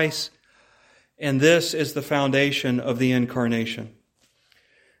twice. And this is the foundation of the incarnation.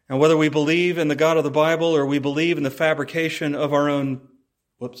 Now, whether we believe in the God of the Bible or we believe in the fabrication of our own...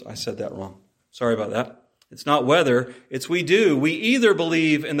 Whoops, I said that wrong. Sorry about that. It's not whether, it's we do. We either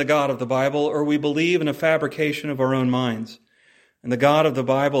believe in the God of the Bible or we believe in a fabrication of our own minds. And the God of the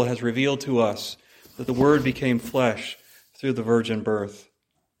Bible has revealed to us that the Word became flesh through the virgin birth.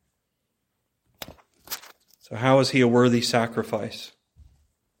 So how is he a worthy sacrifice?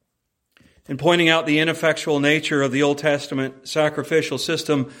 In pointing out the ineffectual nature of the Old Testament sacrificial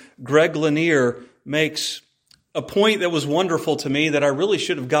system, Greg Lanier makes a point that was wonderful to me that I really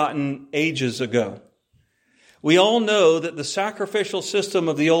should have gotten ages ago. We all know that the sacrificial system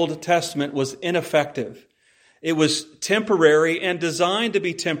of the Old Testament was ineffective. It was temporary and designed to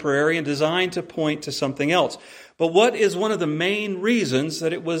be temporary and designed to point to something else. But what is one of the main reasons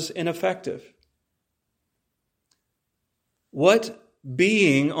that it was ineffective? What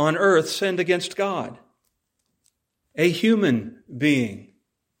being on earth sinned against God? A human being.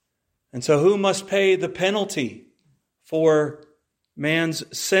 And so who must pay the penalty for man's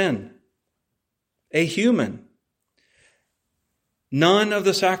sin? A human. None of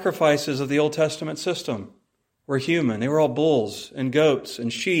the sacrifices of the Old Testament system were human. They were all bulls and goats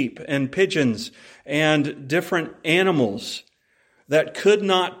and sheep and pigeons and different animals that could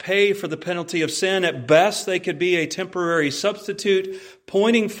not pay for the penalty of sin. At best, they could be a temporary substitute,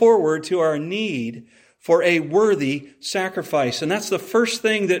 pointing forward to our need for a worthy sacrifice. And that's the first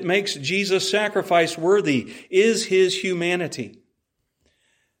thing that makes Jesus' sacrifice worthy, is his humanity.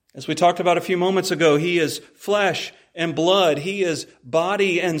 As we talked about a few moments ago, he is flesh and blood. He is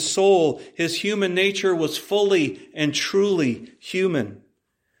body and soul. His human nature was fully and truly human.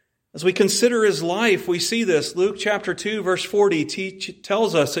 As we consider his life, we see this. Luke chapter 2, verse 40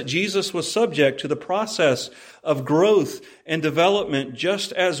 tells us that Jesus was subject to the process of growth and development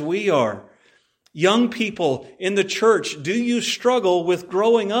just as we are. Young people in the church, do you struggle with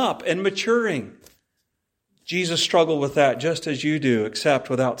growing up and maturing? Jesus struggled with that just as you do, except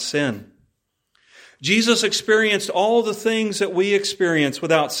without sin. Jesus experienced all the things that we experience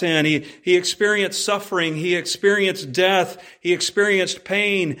without sin. He experienced suffering. He experienced death. He experienced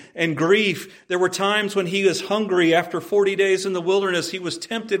pain and grief. There were times when he was hungry after 40 days in the wilderness. He was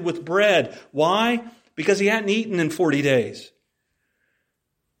tempted with bread. Why? Because he hadn't eaten in 40 days.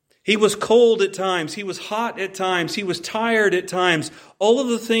 He was cold at times. He was hot at times. He was tired at times. All of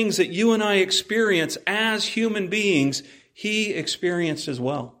the things that you and I experience as human beings, he experienced as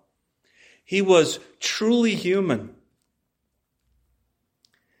well. He was truly human.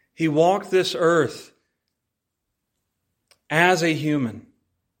 He walked this earth as a human,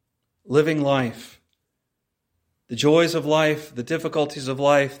 living life. The joys of life, the difficulties of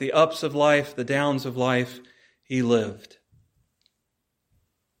life, the ups of life, the downs of life, he lived.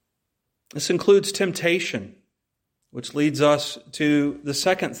 This includes temptation, which leads us to the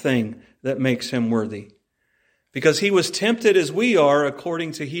second thing that makes him worthy. Because he was tempted as we are,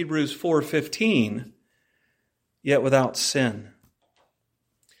 according to Hebrews 4:15, yet without sin.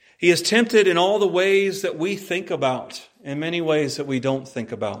 He is tempted in all the ways that we think about, and many ways that we don't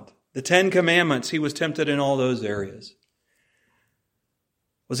think about. The 10 Commandments, he was tempted in all those areas.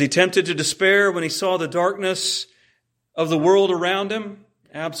 Was he tempted to despair when he saw the darkness of the world around him?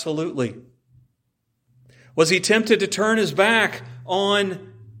 Absolutely. Was he tempted to turn his back on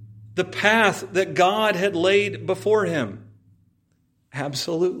the path that God had laid before him?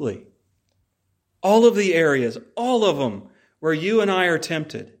 Absolutely. All of the areas, all of them where you and I are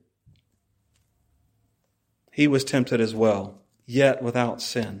tempted, he was tempted as well. yet without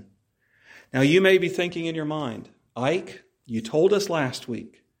sin. Now you may be thinking in your mind, Ike, you told us last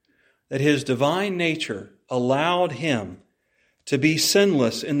week that his divine nature allowed him to be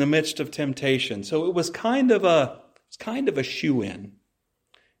sinless in the midst of temptation. So it was kind of a shoo-in,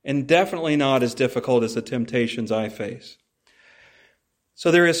 and definitely not as difficult as the temptations I face.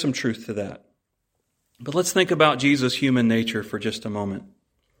 So there is some truth to that. But let's think about Jesus' human nature for just a moment.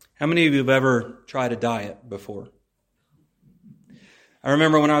 How many of you have ever tried a diet before? I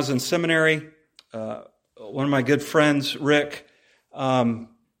remember when I was in seminary, one of my good friends, Rick, and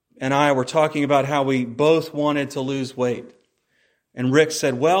I were talking about how we both wanted to lose weight. And Rick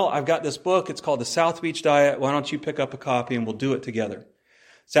said, well, I've got this book. It's called The South Beach Diet. Why don't you pick up a copy and we'll do it together?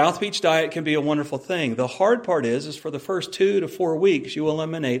 South Beach Diet can be a wonderful thing. The hard part is for the first 2 to 4 weeks, you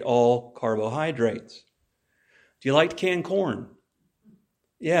eliminate all carbohydrates. Do you like canned corn?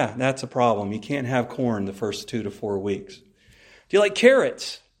 Yeah, that's a problem. You can't have corn the first 2 to 4 weeks. Do you like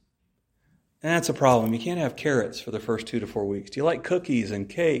carrots? That's a problem. You can't have carrots for the first 2 to 4 weeks. Do you like cookies and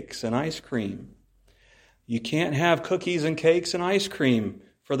cakes and ice cream? You can't have cookies and cakes and ice cream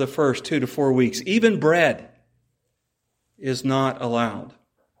for the first 2 to 4 weeks. Even bread is not allowed.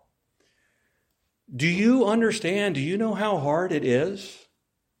 Do you understand? Do you know how hard it is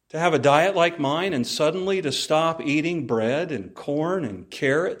to have a diet like mine and suddenly to stop eating bread and corn and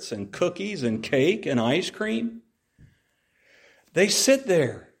carrots and cookies and cake and ice cream? They sit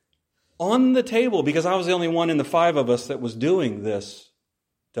there on the table, because I was the only one in the 5 of us that was doing this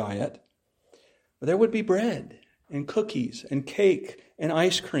diet. But there would be bread and cookies and cake and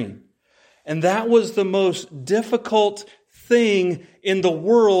ice cream. And that was the most difficult thing in the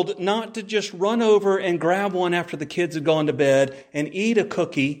world, not to just run over and grab one after the kids had gone to bed and eat a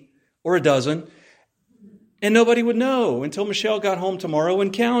cookie or a dozen, and nobody would know until Michelle got home tomorrow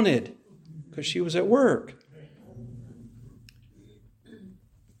and counted, because she was at work.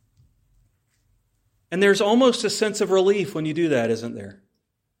 And there's almost a sense of relief when you do that, isn't there?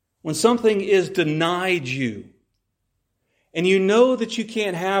 When something is denied you, and you know that you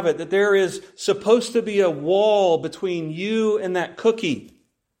can't have it, that there is supposed to be a wall between you and that cookie.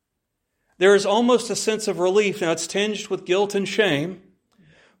 There is almost a sense of relief. Now, it's tinged with guilt and shame,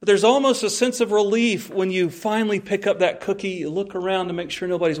 but there's almost a sense of relief when you finally pick up that cookie, you look around to make sure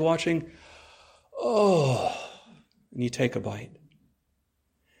nobody's watching. Oh, and you take a bite.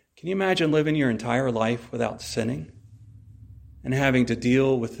 Can you imagine living your entire life without sinning and having to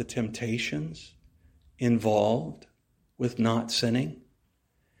deal with the temptations involved with not sinning?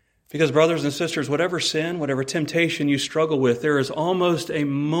 Because, brothers and sisters, whatever sin, whatever temptation you struggle with, there is almost a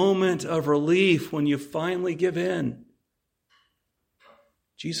moment of relief when you finally give in.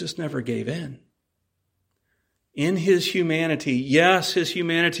 Jesus never gave in. In his humanity, yes, his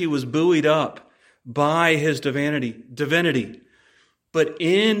humanity was buoyed up by his divinity. But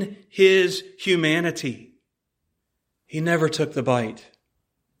in his humanity, he never took the bite,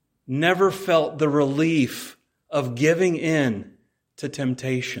 never felt the relief of giving in to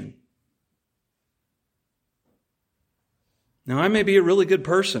temptation. Now, I may be a really good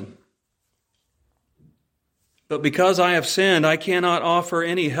person, but because I have sinned, I cannot offer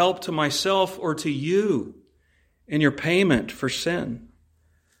any help to myself or to you in your payment for sin.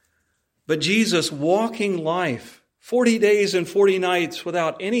 But Jesus, walking life, 40 days and 40 nights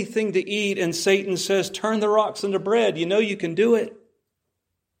without anything to eat, and Satan says, turn the rocks into bread. You know you can do it.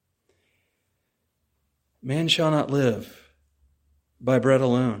 Man shall not live by bread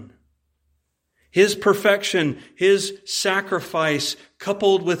alone. His perfection, his sacrifice,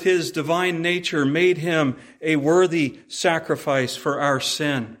 coupled with his divine nature, made him a worthy sacrifice for our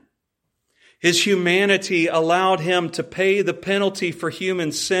sin. His humanity allowed him to pay the penalty for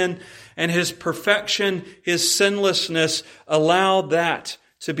human sin, and his perfection, his sinlessness, allowed that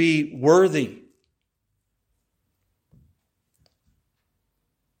to be worthy.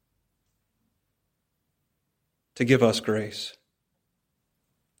 To give us grace.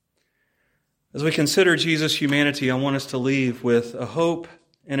 As we consider Jesus' humanity, I want us to leave with a hope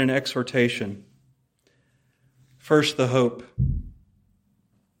and an exhortation. First, the hope.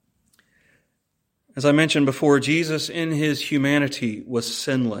 As I mentioned before, Jesus in his humanity was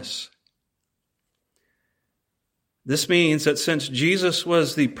sinless. This means that since Jesus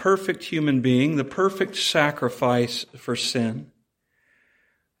was the perfect human being, the perfect sacrifice for sin,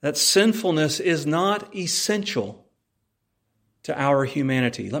 that sinfulness is not essential to our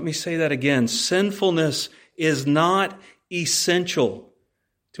humanity. Let me say that again. Sinfulness is not essential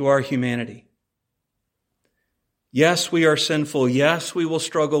to our humanity. Yes, we are sinful. Yes, we will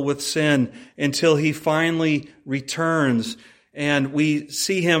struggle with sin until he finally returns and we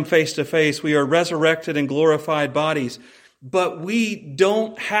see him face to face. We are resurrected in glorified bodies. but we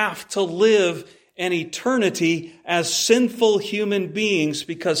don't have to live an eternity as sinful human beings,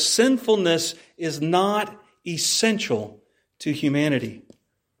 because sinfulness is not essential to humanity.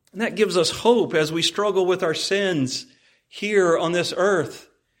 And that gives us hope as we struggle with our sins here on this earth.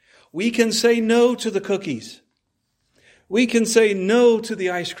 We can say no to the cookies. We can say no to the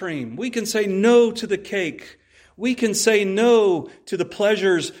ice cream. We can say no to the cake. We can say no to the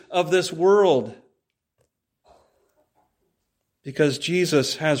pleasures of this world, because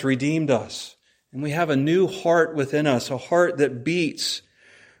Jesus has redeemed us. And we have a new heart within us, a heart that beats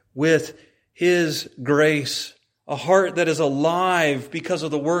with His grace, a heart that is alive because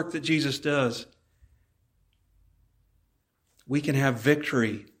of the work that Jesus does. We can have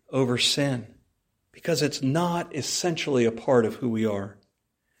victory over sin because it's not essentially a part of who we are.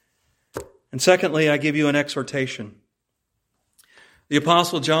 And secondly, I give you an exhortation. The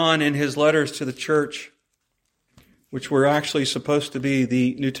Apostle John, in his letters to the church, which were actually supposed to be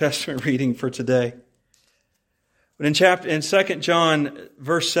the New Testament reading for today. But in 2 John,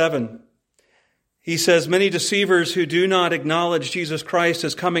 verse 7, he says, "Many deceivers who do not acknowledge Jesus Christ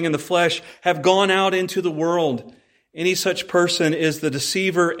as coming in the flesh have gone out into the world. Any such person is the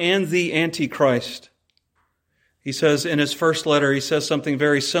deceiver and the Antichrist." He says in his first letter, he says something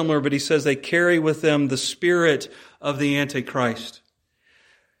very similar, but he says they carry with them the spirit of the Antichrist.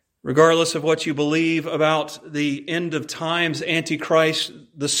 Regardless of what you believe about the end of times Antichrist,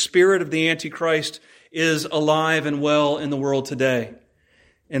 the spirit of the Antichrist is alive and well in the world today.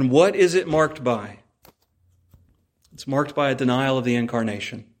 And what is it marked by? It's marked by a denial of the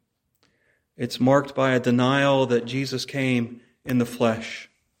incarnation. It's marked by a denial that Jesus came in the flesh.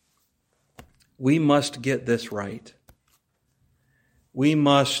 We must get this right. We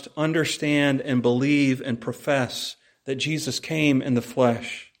must understand and believe and profess that Jesus came in the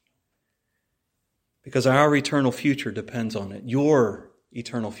flesh, because our eternal future depends on it. Your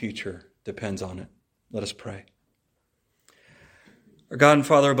eternal future depends on it. Let us pray. Our God and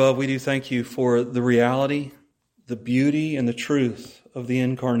Father above, we do thank you for the reality, the beauty, and the truth of the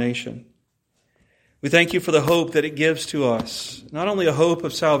incarnation. We thank you for the hope that it gives to us. Not only a hope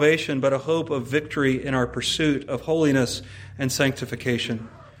of salvation, but a hope of victory in our pursuit of holiness and sanctification.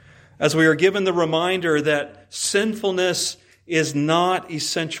 As we are given the reminder that sinfulness is not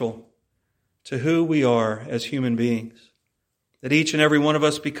essential to who we are as human beings. That each and every one of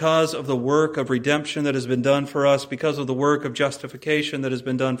us, because of the work of redemption that has been done for us, because of the work of justification that has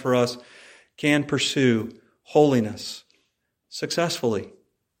been done for us, can pursue holiness successfully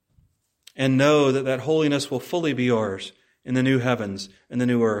and know that that holiness will fully be ours in the new heavens and the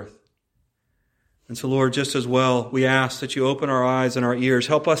new earth. And so, Lord, just as well, we ask that you open our eyes and our ears.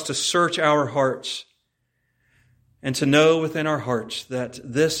 Help us to search our hearts and to know within our hearts that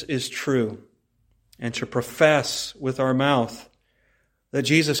this is true, and to profess with our mouth that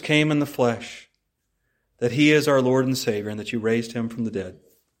Jesus came in the flesh, that He is our Lord and Savior, and that you raised Him from the dead.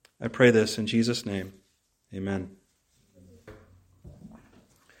 I pray this in Jesus' name. Amen.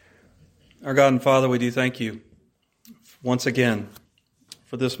 Our God and Father, we do thank you once again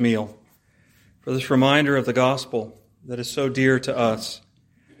for this meal, for this reminder of the gospel that is so dear to us,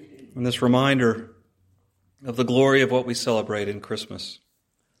 and this reminder of the glory of what we celebrate in Christmas.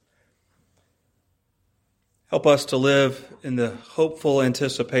 Help us to live in the hopeful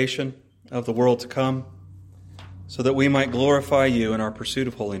anticipation of the world to come, so that we might glorify you in our pursuit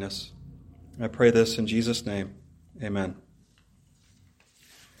of holiness. I pray this in Jesus' name. Amen.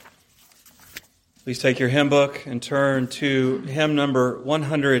 Please take your hymn book and turn to hymn number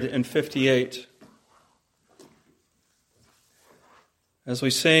 158. As we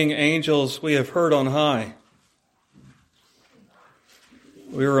sing "Angels We Have Heard on High,"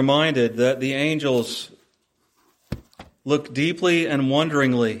 we are reminded that the angels look deeply and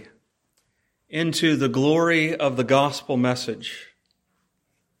wonderingly into the glory of the gospel message.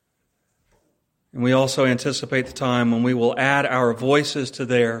 And we also anticipate the time when we will add our voices to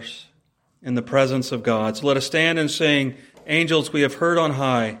theirs in the presence of God. So let us stand and sing "Angels We Have Heard on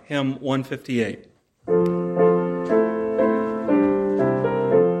High," hymn 158.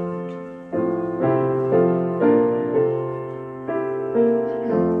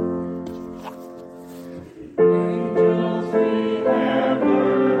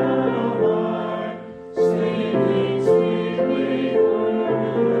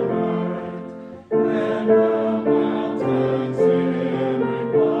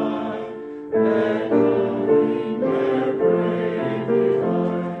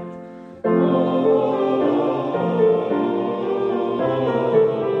 Oh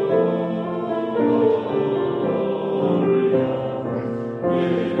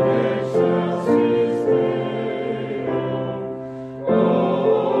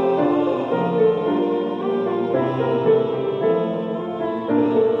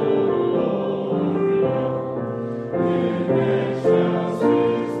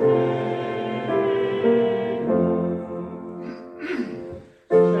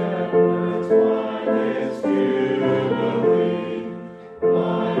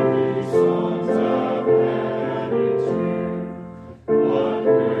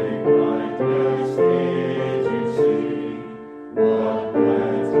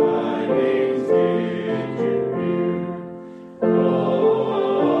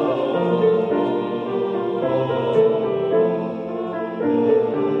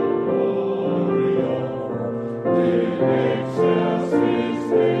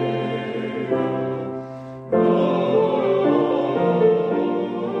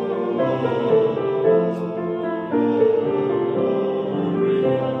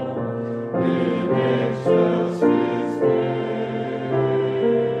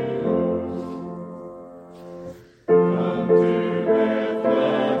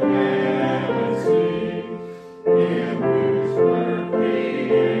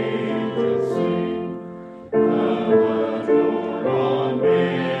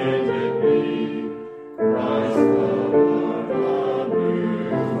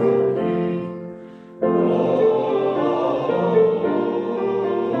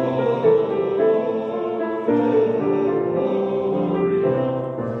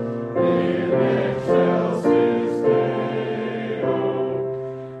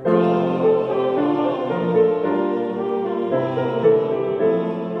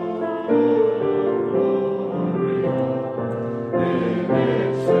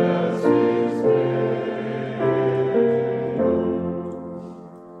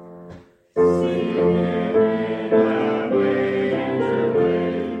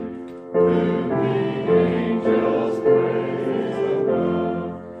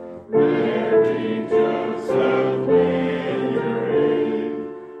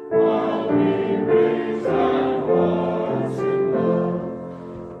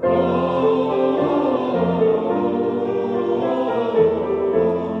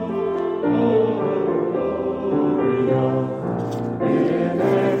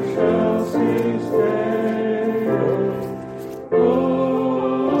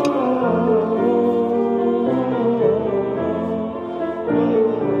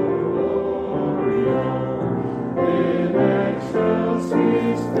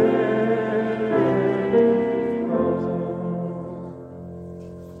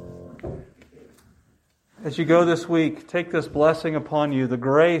As you go this week, take this blessing upon you. The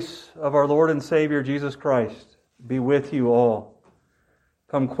grace of our Lord and Savior Jesus Christ be with you all.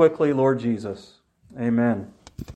 Come quickly, Lord Jesus. Amen.